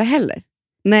till andra heller.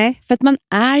 Nej. För att man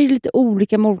är ju lite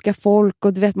olika med olika folk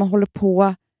och du vet, man håller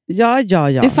på. Ja.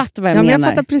 Du fattar vad jag menar. Men jag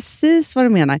fattar precis vad du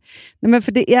menar. Nej, men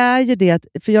för det är ju det att,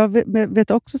 för jag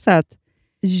vet också så här att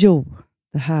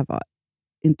det här var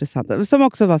intressant. Som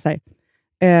också var så här,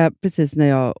 precis när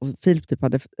jag och Filip typ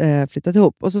hade flyttat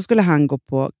ihop. Och så skulle han gå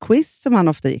på quiz som han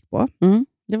ofta gick på.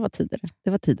 Det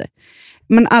var tider.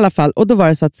 Men i alla fall, och då var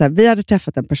det så att så här, vi hade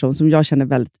träffat en person som jag känner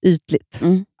väldigt ytligt.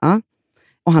 Ja.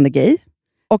 Och han är gay.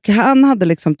 Och han hade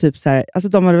liksom typ så här, alltså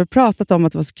de hade väl pratat om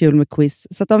att det var så kul med quiz.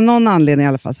 Så att av någon anledning i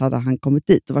alla fall så hade han kommit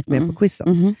dit och varit med på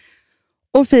quizen.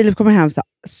 Och Filip kommer hem så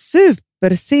här,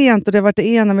 supersent och det har varit det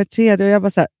ena med det tredje. Och jag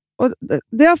bara så här, och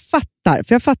det jag fattar,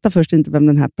 för jag fattar först inte vem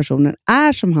den här personen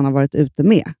är som han har varit ute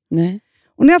med. Nej.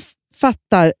 Och när jag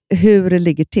fattar hur det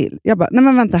ligger till, jag bara, nej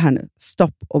men vänta här nu,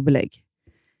 stopp och belägg.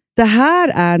 Det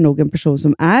här är nog en person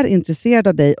som är intresserad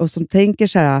av dig och som tänker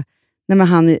så här, nej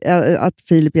men att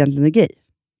Filip egentligen är gay.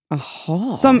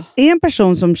 Aha. Som är en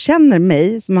person som känner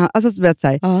mig, som alltså du vet så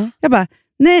här, jag bara,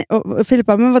 nej, och Filip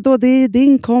bara, men vadå, det är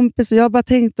din kompis och jag bara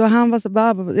tänkte och han var så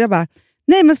bara, jag bara,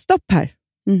 nej men stopp här.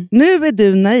 Nu är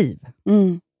du naiv.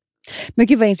 Men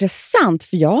gud vad intressant,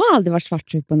 för jag har aldrig varit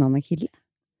svartsjuk på en annan kille.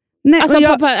 Nej, alltså,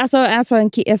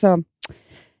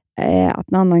 att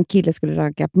en annan kille skulle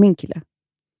ragga på min kille.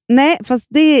 Nej, fast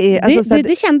det är alltså,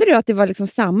 det kände du att det var liksom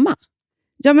samma.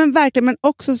 Ja men verkligen, men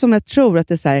också som jag tror att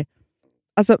det är så här,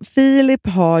 alltså Filip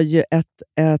har ju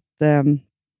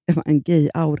en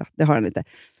gay-aura, det har han inte.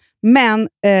 Men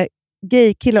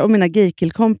gaykillar och mina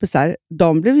gaykillkompisar,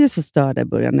 de blev ju så störda i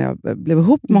början när jag blev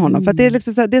ihop med honom. För att det är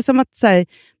liksom så här, det är som att så här,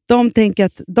 de tänker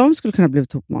att de skulle kunna bli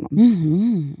ihop med honom.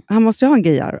 Han måste ju ha en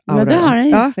gay-aura. Men det har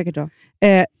han ju säkert då.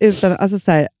 Utan alltså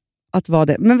så här, att vara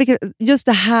det. Men just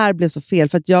det här blev så fel,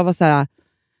 för att jag var så här,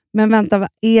 men vänta,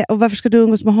 och varför ska du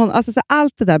umgås med honom? Alltså så här,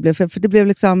 allt det där blev fel, för det blev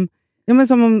liksom, ja, men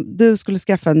som om du skulle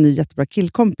skaffa en ny jättebra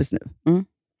killkompis nu.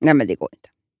 Nej, men det går inte.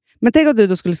 Men tänk om du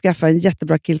då skulle skaffa en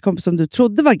jättebra killkompis som du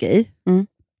trodde var gay.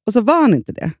 Och så var han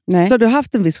inte det. Nej. Så har du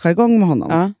haft en viss jargong med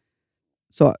honom. Ja.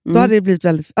 Så, då hade det blivit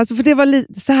väldigt... Alltså för det var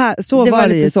lite så här, så det var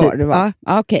det lite så typ. Det var.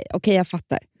 Ja. Okej, jag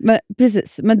fattar. Men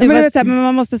precis. Men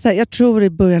man måste säga, jag tror i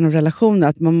början av relationer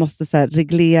att man måste så här,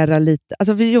 reglera lite.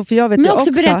 Alltså för jag vet men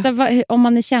också berätta om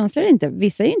man är känslig eller inte.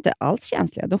 Vissa är ju inte alls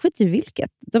känsliga. De skiter i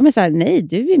vilket. De är så här, nej,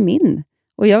 du är min.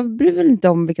 Och jag bryr väl inte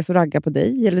om vilka som raggar på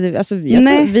dig. Eller, alltså, jag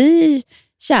tror, vi är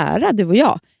kära, du och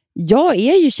jag. Jag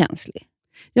är ju känslig.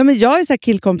 Ja, men jag är så här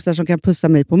killkompisar som kan pussa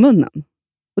mig på munnen.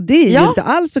 Och det är ju inte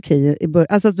alls okej i början.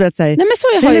 Alltså, du vet, så här, nej, men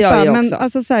så har jag ju också. Men,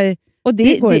 alltså, så här, och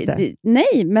det går inte.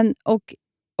 Nej,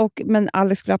 men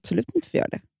Alex skulle absolut inte få göra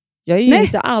det. Jag är ju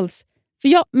inte alls...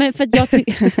 För att jag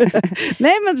tycker...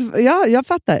 Nej, men jag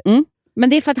fattar. Men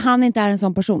det är för att han inte är en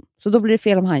sån person. Så då blir det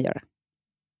fel om han gör det.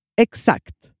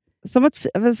 Exakt. Som att,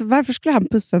 varför skulle han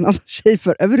pussa en annan tjej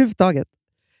för överhuvudtaget?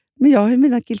 Men jag har ju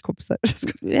mina killkompisar.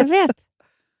 Jag vet.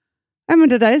 Nej, men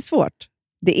det där är svårt.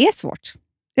 Det är svårt.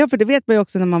 Ja, för det vet man ju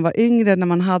också när man var yngre, när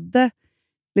man hade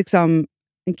liksom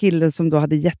en kille som då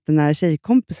hade jättenära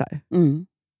tjejkompisar.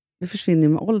 Det försvinner ju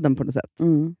med åldern på något sätt.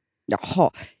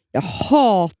 Jag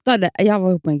hatade, jag var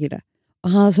ihop med en kille och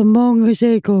han har så många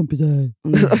tjejkompisar.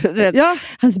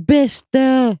 Hans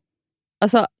bästa.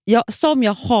 Alltså,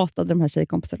 jag hatade de här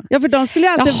tjejkompisarna. Ja, för de skulle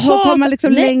ju alltid få komma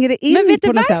liksom längre in. Men vet du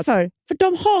på något varför? sätt. För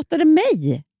de hatade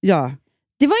mig. Ja.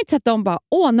 Det var inte så att de bara,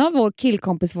 nu har vår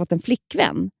killkompis fått en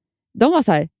flickvän. De var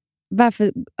så här,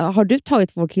 varför har du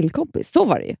tagit vår killkompis? Så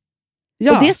var det ju.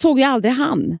 Ja. Och det såg ju aldrig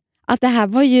han. Att det här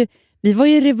var ju, vi var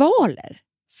ju rivaler.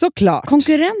 Såklart.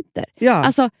 Konkurrenter. Ja.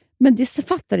 Alltså, men det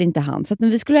fattade inte han. Så att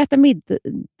när vi skulle äta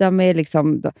middag med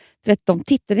liksom, de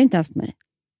tittade inte ens på mig.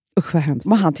 Usch, vad hemskt.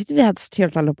 Men han tyckte vi hade så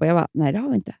trevligt allihopa. Jag bara, nej det har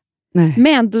vi inte. Nej.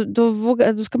 Men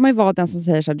då ska man ju vara den som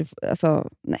säger så här,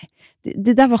 nej.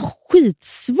 Det där var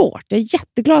skitsvårt. Jag är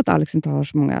jätteglad att Alex inte har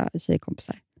så många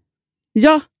tjejkompisar.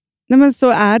 Ja, nej, men så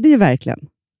är det ju verkligen.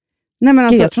 Nej,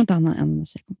 men Gud, jag tror inte han har en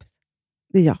tjejkompis.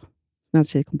 Det är jag. Med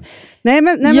tjejkompis.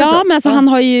 Men han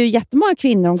har ju jättemånga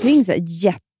kvinnor omkring sig.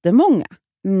 Jättemånga.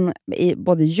 I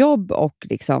både jobb och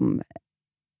liksom,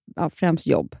 främst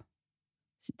jobb.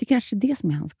 Så det är kanske det som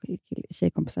är hans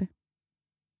tjejkompisar.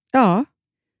 Ja.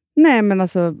 Nej,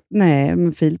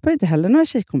 men Filip har inte heller några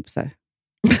tjejkompisar.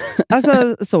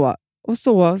 Alltså så. Och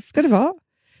så ska det vara.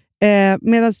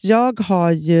 Medan jag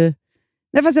har ju...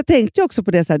 Nej, fast jag tänkte ju också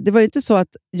på det så här. Det var ju inte så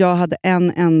att jag hade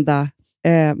en enda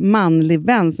manlig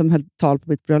vän som höll tal på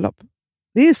mitt bröllop.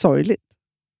 Det är sorgligt.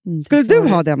 Skulle du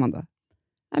ha det, Amanda?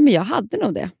 Nej, men jag hade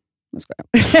nog det.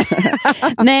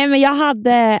 Nej, men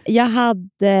jag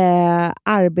hade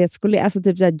arbetskollegor, alltså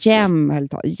typ såhär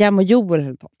Jem och Joel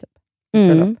höll tal typ.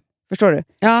 Förstår du?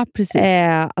 Ja, precis.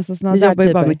 Alltså jag jobbar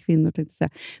ju bara med kvinnor, tänkte jag säga.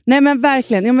 Nej, men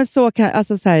verkligen. Ja, men så kan,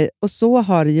 alltså så här, och så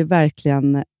har det ju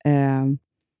verkligen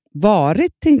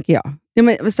varit, tänker jag. Ja,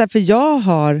 men, så här, för jag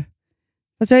har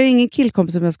ju ingen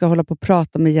killkompis som jag ska hålla på och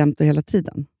prata med jämt och hela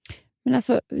tiden. Men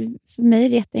alltså, för mig är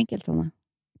det jätteenkelt, Anna.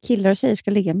 Killar och tjejer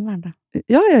ska ligga med varandra.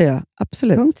 Ja,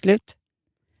 absolut. Punkt slut.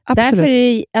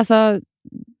 Absolut.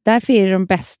 Därför är det de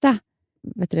bästa,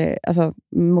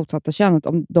 motsatta könet,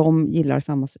 om de gillar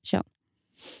samma kön.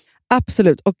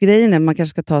 Absolut. Och grejen är, man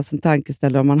kanske ska ta sin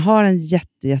tankeställare om man har en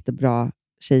jättebra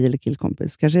tjej- eller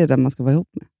killkompis. Kanske är det den man ska vara ihop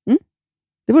med.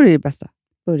 Det vore ju det bästa.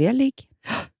 Börja ligg.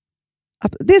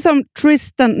 Det är som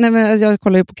Tristan, jag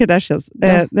kollar ju på Kardashians.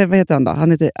 Vad heter han då?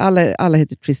 Han heter, alla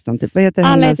heter Tristan typ. Vad heter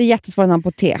alla heter jättesvåra namn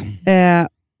på T.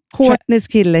 Courtneys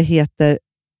kille heter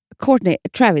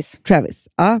Travis.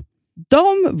 Ja.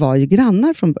 De var ju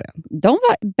grannar från början. De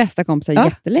var bästa kompisar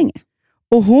jättelänge.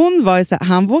 Och hon var ju så här,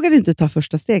 han vågade inte ta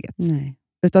första steget. Nej.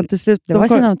 Utan till slut... Det var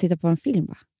ju när de tittade på en film,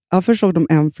 va? Ja, först såg de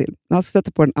en film. När han ska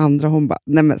sätta på den andra, hon bara,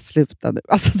 nej men sluta nu.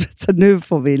 Alltså, så nu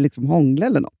får vi liksom hångla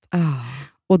eller något.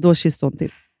 Och då kysste hon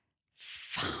till.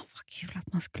 Fan vad kul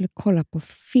att man skulle kolla på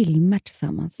filmer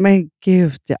tillsammans. Men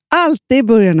gud, alltid i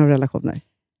början av relationer.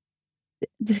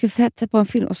 Du skulle sätta på en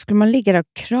film och så skulle man ligga där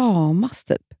och kramas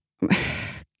typ.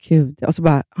 Gud, och så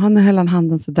bara, han höll han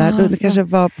handen så där. Då det kanske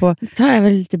var på... Då tar jag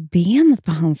väl lite benet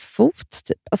på hans fot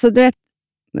typ. Alltså du vet...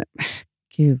 Nej,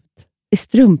 gud. I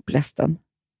strumplästen.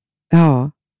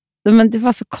 Ja. Men det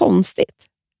var så konstigt.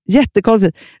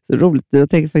 Jättekonstigt. Så roligt. Jag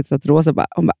tänker faktiskt att Rosa bara...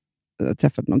 Jag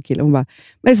träffade någon kille. Hon bara,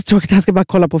 men det är så tråkigt, han ska bara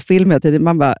kolla på film hela tiden.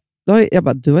 Man bara,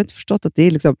 du har inte förstått att det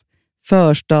är liksom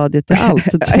förstadiet till allt.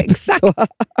 Exakt.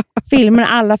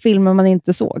 Alla filmer man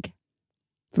inte såg.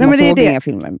 Nej, man såg inga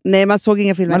filmer. Nej, man såg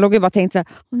inga filmer. Man låg ju bara och tänkte så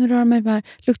här, nu rör mig bara,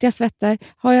 luktar jag svettar?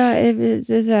 Har jag,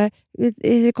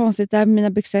 är det konstigt där med mina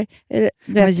byxor?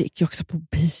 Jag gick ju också på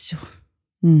bio.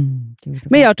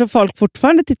 Men jag tror folk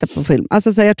fortfarande tittar på film.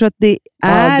 Alltså, så jag tror att det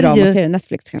är dramaserie,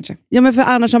 Netflix kanske. Ja, men för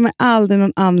annars har man aldrig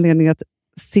någon anledning att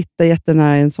sitta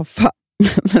jättenära i en soffa.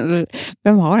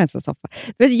 Vem har ens en soffa?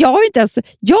 Jag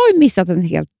har ju missat en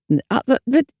helt... Alltså,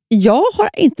 jag har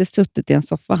inte suttit i en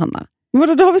soffa, Hanna.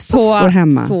 Men då har vi soffor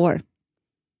hemma. 2 år.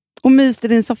 Och myst i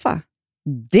din soffa?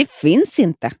 Det finns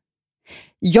inte.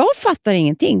 Jag fattar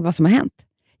ingenting vad som har hänt.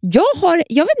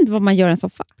 Jag vet inte vad man gör i en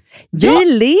soffa. Vi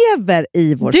lever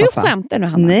i vår soffa. Du skämtar nu,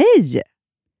 Hanna. Nej.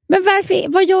 Men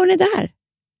vad gör ni där?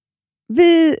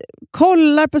 Vi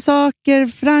kollar på saker.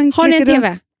 Frankrike. Har ni en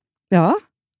tv? Ja,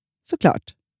 såklart.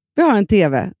 Vi har en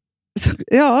tv.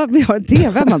 Ja, vi har en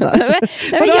tv, Amanda.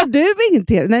 Har du ingen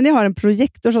tv? Nej, ni har en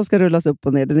projektor som ska rullas upp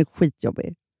och ner. Den är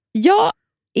skitjobbig. Jag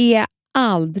är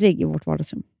aldrig i vårt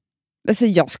vardagsrum. Alltså,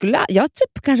 jag har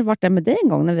typ kanske varit där med dig en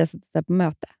gång när vi har suttit där på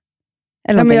möte.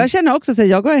 Ja, men jag känner också så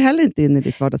jag går heller inte in i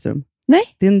ditt vardagsrum. Nej.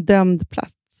 Det är en dömd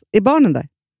plats. Är barnen där?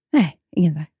 Nej,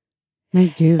 ingen där. Men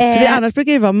gud, för annars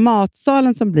brukar det vara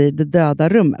matsalen som blir det döda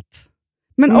rummet.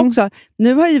 Men också,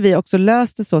 nu har ju vi också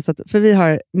löst det så att, för vi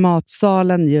har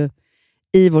matsalen ju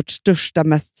i vårt största,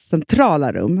 mest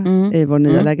centrala rum i vår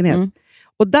nya lägenhet.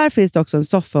 Och där finns det också en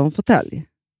soffa och en fåtölj.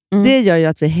 Det gör ju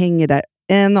att vi hänger där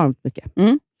enormt mycket.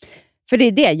 För det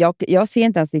är det, jag ser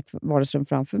inte ens ditt vardagsrum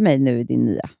framför mig nu i din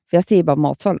nya. För jag ser bara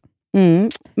matsalen.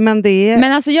 Men det är...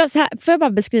 Men alltså, får jag bara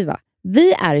beskriva.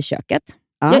 Vi är i köket.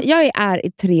 Ja. Jag är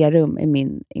i 3 rum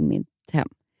i mitt hem.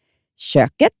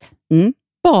 Köket,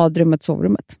 badrummet,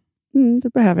 sovrummet. Du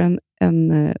behöver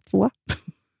en 2.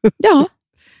 Ja,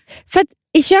 för att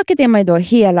i köket är man ju då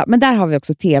men där har vi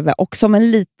också tv. Och som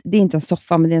det är inte en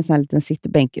soffa, men det är en sån här liten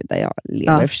sittbänk där jag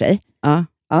lever för sig. Ja.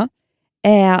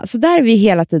 Så där är vi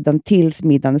hela tiden tills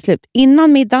middagen är slut.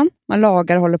 Innan middagen, man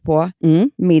lagar och håller på.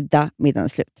 Middagen är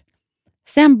slut.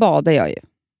 Sen badar jag ju.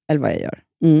 Eller vad jag gör.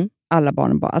 Alla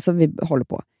barnen badar. Alltså vi håller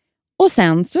på. Och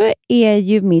sen så är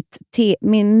ju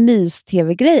min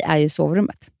mys-tv-grej är ju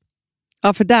sovrummet.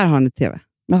 Ja, för där har ni tv.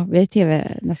 Ja, vi har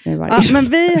tv nästan i varje. Ja, men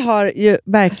vi har ju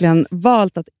verkligen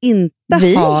valt att inte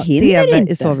ha tv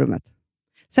i sovrummet.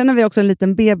 Sen har vi också en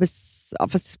liten bebis,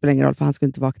 fast det spelar ingen roll för han ska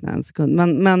inte vakna en sekund.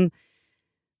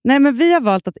 Men vi har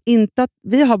valt att inte,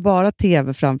 vi har bara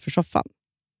tv framför soffan.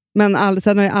 Men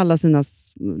sen har ju alla sina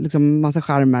liksom, massa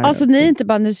skärmar. Alltså ni är inte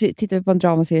bara, nu tittar vi på en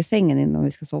dramaserie i sängen innan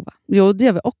vi ska sova. Jo, det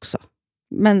gör vi också.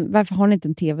 Men varför har ni inte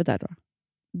en tv där då?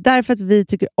 Därför att vi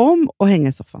tycker om att hänga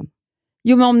i soffan.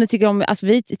 Jo, men om ni tycker om, alltså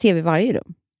vi har tv i varje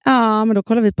rum. Ja, men då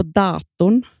kollar vi på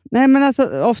datorn. Nej, men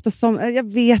alltså ofta som,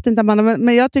 jag vet inte Amanda,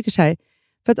 men jag tycker så här,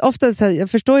 för att ofta så här, jag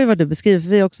förstår ju vad du beskriver, för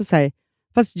vi är också så här,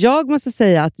 fast jag måste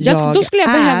säga att då skulle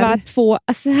jag behöva 2,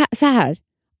 alltså så här,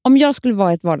 om jag skulle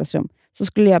vara i ett vardagsrum så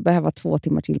skulle jag behöva 2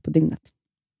 timmar till på dygnet,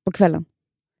 på kvällen.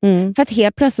 För att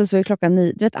helt plötsligt så är klockan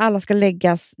 9, du vet alla ska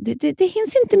läggas, det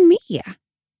hinns inte med.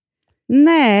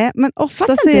 Nej, men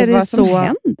ofta så är det vad så. Som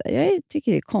händer. Jag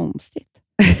tycker det är konstigt.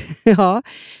 Ja,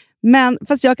 men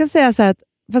fast jag kan säga så här att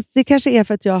fast det kanske är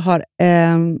för att jag har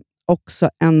också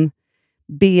en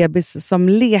bebis som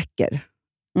leker.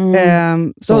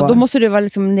 Så då måste du vara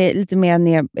liksom lite mer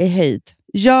ner i höjd.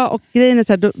 Ja, och grejen är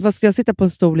så här, vad ska jag sitta på en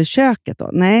stol i köket då?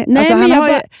 Nej alltså,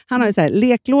 han har ju så här,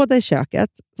 leklåda i köket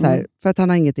så här, för att han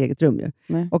har inget eget rum ju.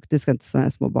 Nej. Och det ska inte sådana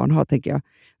här små barn ha, tänker jag.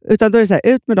 Utan då är det så här,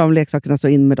 ut med de leksakerna så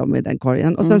in med dem i den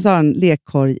korgen. Och sen så har han en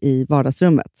lekkorg i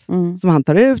vardagsrummet som han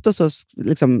tar ut och så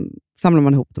liksom samlar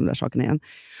man ihop de där sakerna igen.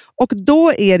 Och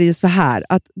då är det ju så här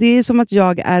att det är som att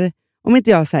jag är, om inte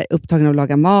jag är så här upptagen av att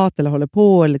laga mat eller håller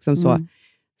på eller liksom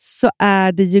så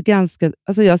är det ju ganska,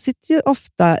 alltså jag sitter ju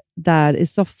ofta där i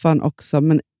soffan också,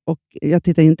 och jag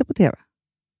tittar inte på tv.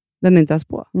 Den är inte ens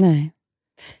på. Nej.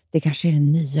 Det kanske är det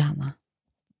nya, Anna.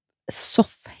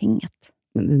 Soffhänget.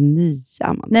 Men det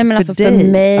nya, man. Nej, men alltså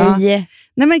för mig. Ja.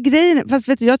 Nej, men grejen, fast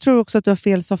vet du, jag tror också att du har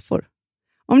fel soffor.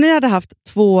 Om ni hade haft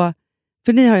 2,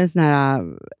 för ni har ju en sån här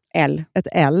ett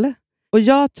L. Och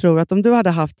jag tror att om du hade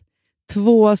haft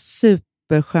 2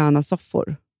 supersköna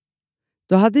soffor,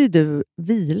 då hade ju du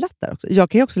vilat där också. Jag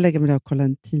kan ju också lägga mig där och kolla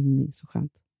en tidning, så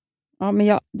skönt. Ja, men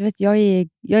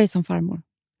jag är som farmor.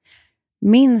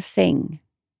 Min säng,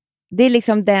 det är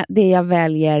liksom det jag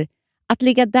väljer. Att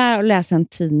ligga där och läsa en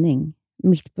tidning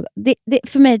mitt på.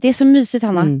 För mig, det är så mysigt,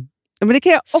 Hanna. Ja, men det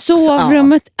kan jag också.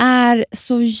 Sovrummet är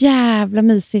så jävla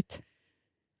mysigt.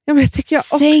 Ja, men det tycker jag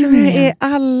Sängen. Också är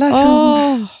alla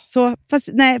rum. Så, fast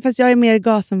jag är mer i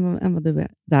gas än vad du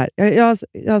är där. Jag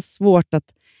har svårt att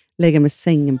lägga mig i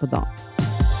sängen på dagen.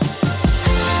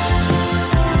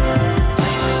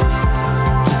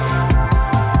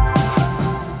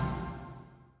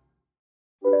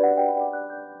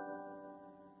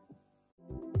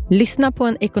 Lyssna på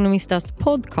en ekonomistas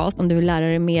podcast om du vill lära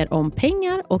dig mer om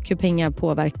pengar och hur pengar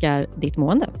påverkar ditt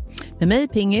mående. Med mig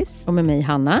Pingis. Och med mig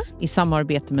Hanna. I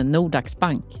samarbete med Nordax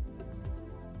Bank.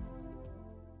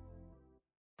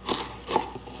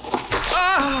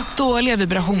 Dåliga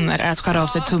vibrationer är att skära av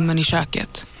sig tummen i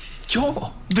köket.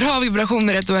 Ja! Bra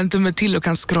vibrationer är att du har en tumme till och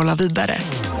kan scrolla vidare.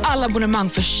 Alla abonnemang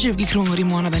för 20 kronor i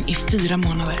månaden i 4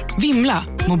 månader. Vimla!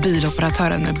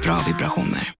 Mobiloperatören med bra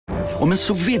vibrationer. Om en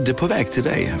sous vide på väg till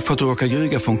dig för att du råkar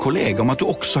ljuga från kollega om att du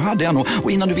också hade en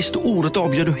och innan du visste ordet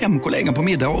av bjöd du hem kollegan på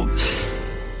middag och...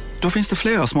 Då finns det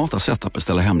flera smarta sätt att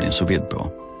beställa hem din sous vide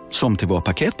på. Som till våra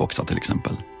paketboxar till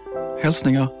exempel.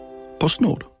 Hälsningar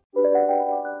PostNord.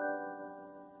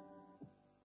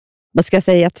 Vad ska jag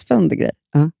säga? Jättespännande grej.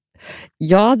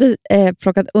 Jag hade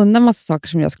plockat undan massa saker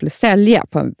som jag skulle sälja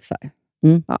på så här.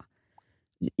 Ja.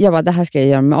 Jag bara, det här ska jag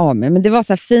göra mig av med. Men det var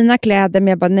så här fina kläder, men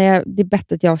jag bara, nej, det är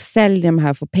bättre att jag säljer de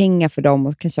här och får pengar för dem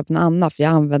och kan köpa en annan, för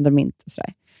jag använder dem inte. Så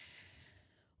där.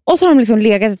 Och så har de liksom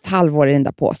legat ett halvår i den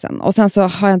där påsen. Och sen så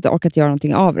har jag inte orkat göra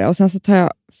någonting av det. Och sen så tar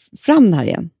jag fram den här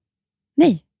igen.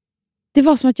 Nej, det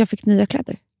var som att jag fick nya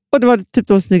kläder. Och det var typ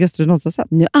de snyggaste du någonsin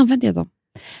sett. Nu använder jag dem.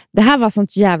 Det här var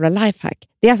sånt jävla lifehack.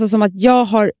 Det är alltså som att jag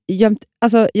har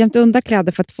gömt undan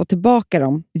kläder för att få tillbaka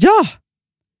dem. Ja!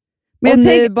 Men och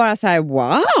nu bara så här,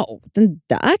 wow, den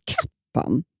där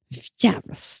kappan,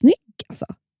 jävla snygg alltså.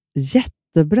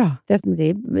 Jättebra. Det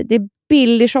är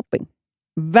billig shopping.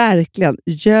 Verkligen.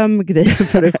 Göm grejer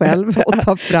för dig själv och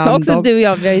ta fram dem. Också du och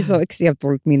jag, vi har ju så extremt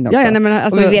dåligt minne också. Ja, nej, men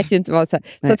alltså, och vi vet ju inte vad så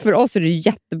att för oss är det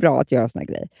jättebra att göra såna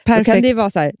grejer. Perfekt. Då kan det vara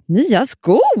så här, nya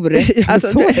skor. Ja, alltså,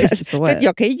 så för att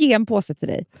jag kan ju ge en påse till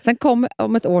dig. Sen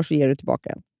om ett år så ger du tillbaka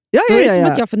den. Ja, Då är det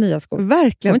som att jag får nya skor.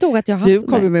 Verkligen. Jag att jag har du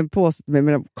kom med en påse med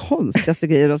de konstigaste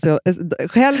grejer. Alltså,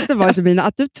 hälften var inte mina.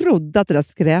 Att du trodde att det där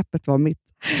skräpet var mitt.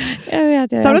 Jag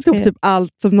vet, Sara tog typ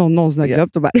allt som någon någonsin har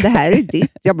glömt och bara, det här är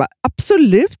ditt. Jag bara,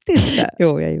 absolut inte.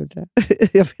 Jo, jag gjorde det.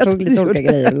 Jag tog lite olika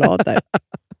grejer och la där.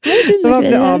 De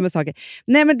var av med saker.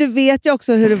 Nej, men du vet ju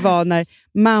också hur det var när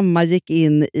mamma gick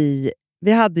in i...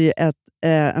 Vi hade ju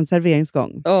en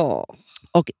serveringsgång.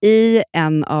 Och i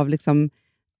en av liksom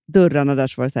dörrarna där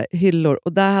så var det så här, hyllor.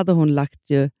 Och där hade hon lagt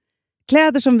ju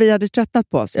kläder som vi hade tröttnat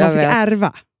på. Som man fick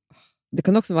ärva. Det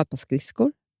kunde också vara ett par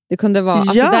skridskor. Det kunde vara,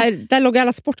 alltså där låg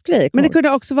alla sportgrejer. Men det kunde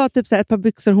också vara typ så här, ett par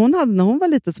byxor hon hade när hon var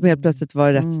liten som helt plötsligt var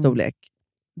i rätt storlek.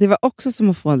 Det var också som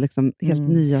att få liksom helt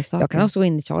nya saker. Jag kan också gå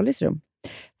in i Charlies rum.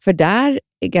 För där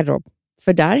är garderob.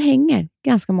 För där hänger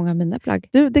ganska många av mina plagg.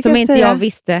 Som inte jag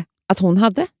visste att hon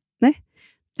hade. Nej.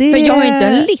 För jag har inte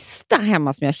en lista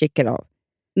hemma som jag kikar av.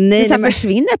 Nej, så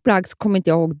försvinner ett plagg så kommer inte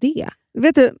jag ihåg det.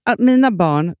 Vet du, att mina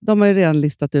barn, de har ju redan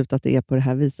listat ut att det är på det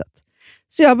här viset.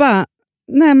 Så jag bara,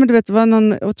 nej men du vet, det var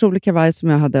någon otrolig kavaj som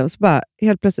jag hade. Och så bara,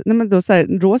 helt plötsligt, nej men då så här,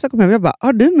 Rosa kom hem och jag bara,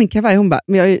 har du min kavaj? Hon bara,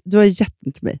 men du har gett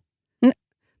den till mig.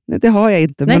 Nej, det har jag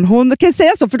inte. Nej. Men hon kan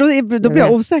säga så, för då blir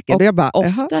jag osäker. Och jag bara,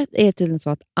 ofta är det tydligen så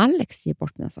att Alex ger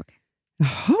bort mina saker.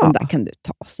 Jaha. Den där kan du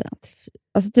ta sig.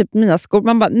 Alltså typ mina skor,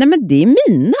 man bara, nej men det är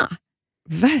mina.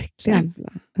 Verkligen.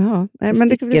 Ja, nej, men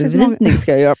stikelvridning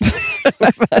ska jag göra.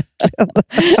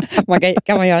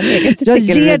 Kan man göra en egen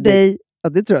stikelvridning? Jag ger dig, ja,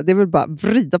 det tror jag, det är väl bara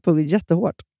vrida på mig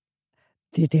jättehårt.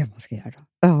 Det är det man ska göra.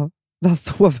 Ja, han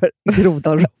sover i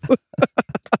grodan.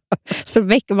 Så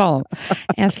väcker man honom.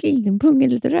 Älskling, din pung är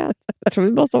lite röd. Jag tror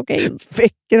vi måste åka in.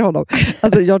 Väcker honom.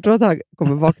 Alltså, jag tror att han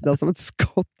kommer vakna som ett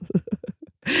skott.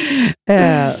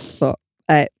 Så,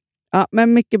 nej. Ja,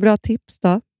 men mycket bra tips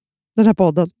då. Den här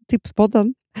podden.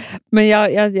 Tipspodden. Men jag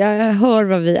hör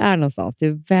var vi är någonstans. Det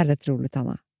är väldigt roligt,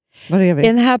 Hanna. Var är vi? I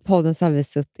den här podden så har vi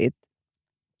suttit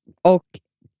och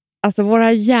alltså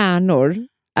våra hjärnor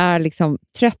är liksom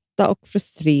trötta och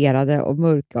frustrerade och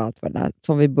mörka och allt vad det där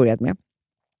som vi började med.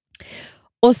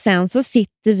 Och sen så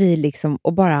sitter vi liksom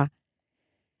och bara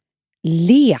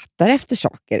letar efter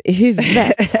saker i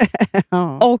huvudet.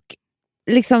 Och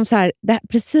liksom så här,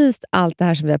 precis allt det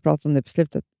här som vi har pratat om nu på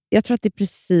slutet. Jag tror att det är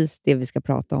precis det vi ska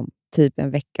prata om typ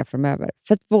en vecka framöver.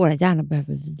 För att våra hjärnor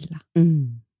behöver vila.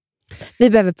 Vi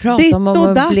behöver prata om att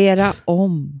möblera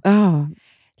om.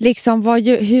 Liksom,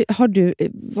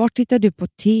 var tittar du på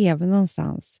tv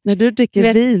någonstans? När du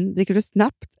dricker vin, dricker du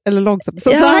snabbt eller långsamt? Så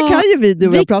här kan ju du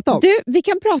och jag prata om. Vi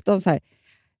kan prata om så här.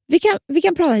 Vi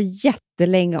kan prata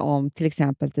jättelänge om till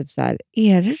exempel typ så här,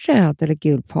 är det röd eller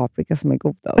gul paprika som är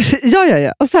godast?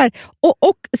 Ja. Och så här,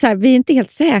 och så här, vi är inte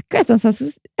helt säkra utan sen så,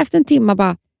 efter en timme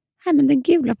bara, nej men den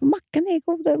gula på mackan är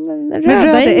godare, men den röda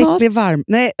röd är mat. Äcklig varm.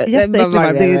 Nej, jätteäcklig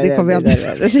varm. Det kommer jag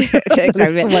inte.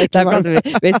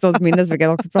 Vi har stått minnes, vi kan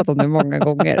också prata om det många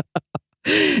gånger.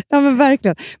 Ja men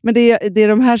verkligen. Men det är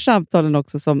de här samtalen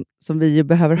också som vi ju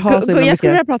behöver ha. Jag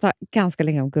skulle vilja prata ganska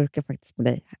länge om gurka faktiskt med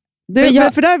dig.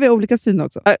 För där har vi olika syn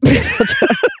också.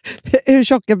 Hur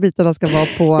tjocka bitarna ska vara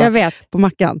på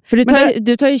mackan. För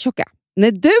du tar ju tjocka.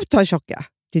 Nej, du tar tjocka.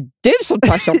 Det är du som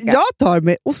tar tjocka. Jag tar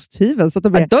med osthyveln så att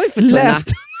de är då är för tunna.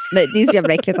 Nej, det är så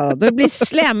jävla äckligt. Då blir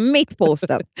slemmigt på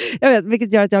osten. Jag vet,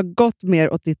 vilket gör att jag har gått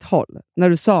mer åt ditt håll. När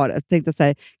du sa det, så tänkte jag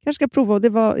säga, kanske ska prova. Och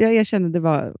jag erkänner det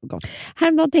var gott.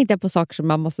 Häromdagen tänkte jag på saker som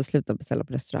man måste sluta beställa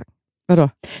på restaurang. Vadå?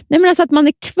 Nej, men alltså att man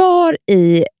är kvar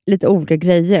i lite olika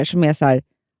grejer som är så här,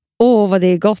 åh vad det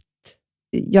är gott,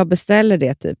 jag beställer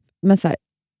det typ. Men så här,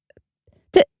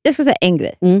 jag ska säga en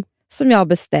grej som jag har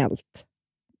beställt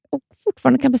och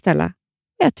fortfarande kan beställa.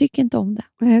 Jag tycker inte om det.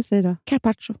 Nej, säg då.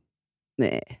 Carpaccio.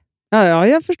 Nej. Ja,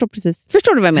 jag förstår precis.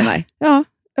 Förstår du vad jag menar? Ja,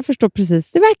 jag förstår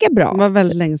precis. Det verkar bra. Det var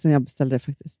väldigt länge sedan jag beställde det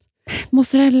faktiskt.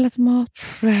 Mozzarella, tomat.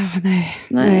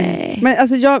 Nej. Men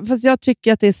alltså jag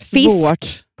tycker att det är svårt.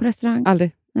 Fisk på restaurang?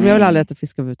 Aldrig. Men jag vill aldrig äta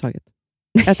fisk överhuvudtaget.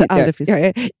 Jag äter aldrig fisk.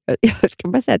 Jag ska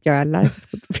bara säga att jag är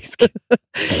allergisk mot fisk.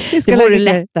 Det vore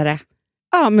lättare.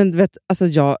 Ja, men du vet, alltså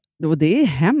och det är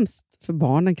hemskt för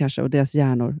barnen kanske och deras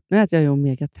hjärnor. Nu äter jag ju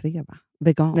omega-3, va?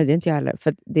 Veganskt. Nej, det är inte jag heller.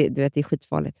 För du vet, det är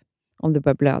skitfarligt. Om du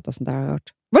börjar blöda och sånt där har jag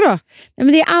hört. Vadå? Nej, men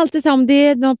det är alltid så.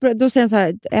 Då säger de så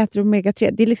här, äter omega-3.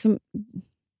 Det är liksom,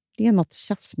 det är något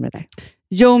tjafs med det där.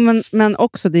 Jo, men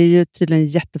också det är ju tydligen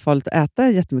jättefarligt att äta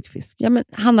jättemycket fisk. Ja, men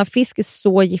Hanna, fisk är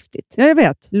så giftigt. Ja, jag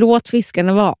vet. Låt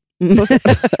fiskarna vara.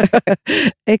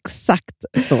 Exakt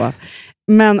så.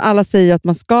 Men alla säger ju att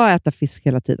man ska äta fisk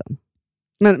hela tiden.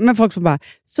 Men folk som bara,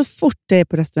 så fort det är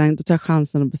på restaurang, då tar jag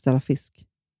chansen att beställa fisk.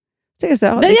 Så det är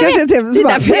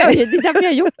därför jag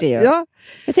har gjort det. Ja.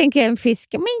 Jag tänker, en fisk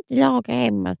kan man inte laga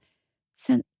hemma.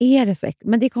 Sen är det så äckligt.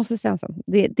 Men det är konsistensen.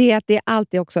 Det är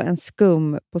alltid också en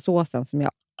skum på såsen som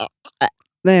jag...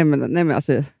 Nej,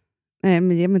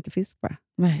 men ge mig inte fisk bara.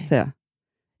 Nej. Säger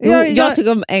jag. Jag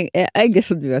tycker om ägg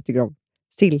som du tycker om.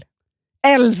 Sill.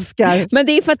 Älskar. Men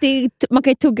det är för att man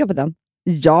kan ju tugga på den.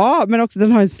 Ja, men också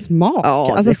den har en smak.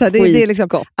 Ja, alltså, det är liksom,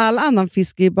 all annan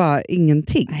fisk är ju bara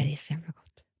ingenting. Nej, det är så jävla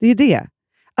gott. Det är ju det.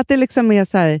 Att det liksom är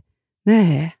så här,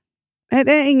 nej,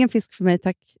 det är ingen fisk för mig,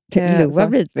 tack. Lo har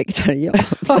blivit vegetarian.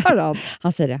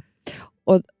 Han säger det.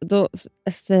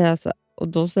 Och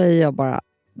då säger jag bara,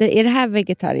 är det här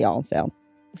vegetarian sen?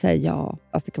 Säger ja.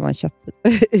 Alltså det kan vara en köttbit.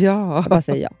 Ja. Jag bara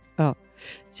säger ja. Ja.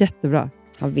 Jättebra.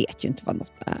 Han vet ju inte vad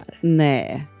något är.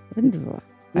 Nej. Jag vet inte vad.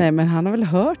 Nej, men han har väl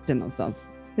hört det någonstans.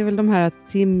 Det är väl de här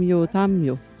Timjo och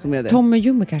Tamjo som är det. Tom och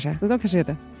Jumme kanske. De kanske är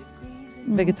det.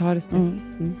 Vegetariskt.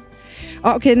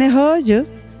 Ja, okej, ni hör ju.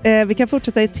 Vi kan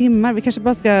fortsätta i timmar. Vi kanske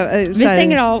bara ska... vi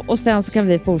stänger av och sen så kan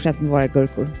vi fortsätta med våra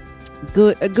gurkor.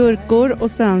 Gurkor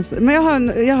och sen... Men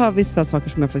jag har vissa saker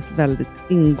som jag faktiskt väldigt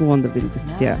ingående vill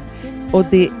diskutera. Och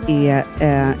det är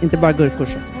inte bara gurkor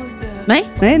så. Nej,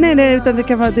 utan det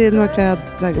kan vara det är några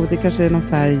kläder och det kanske är någon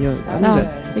färg och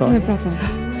det kan vi prata om.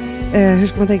 Hur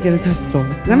ska man tänka runt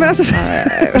höstlovet? Nej, men alltså,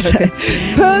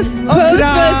 puss och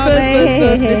kram.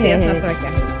 Puss. Vi ses nästa vecka.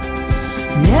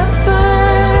 Never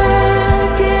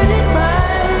get it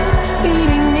right.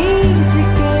 Eating easy,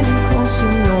 getting close.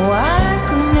 You know I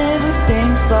could never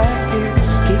dance like you.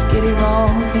 Can't get it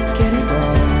wrong. And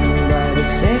by the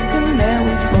second that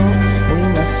we fall, we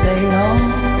must say no.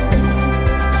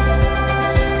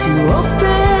 To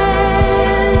open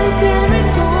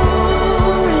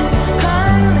territories,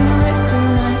 kindly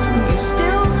recognizing you're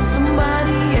still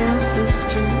somebody else's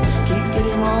dream. Can't get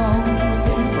it wrong.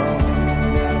 And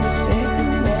by the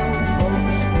second that we fall,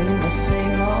 we must say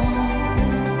no.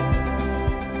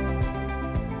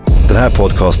 Den här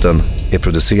podcasten är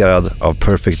producerad av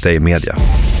Perfect Day Media.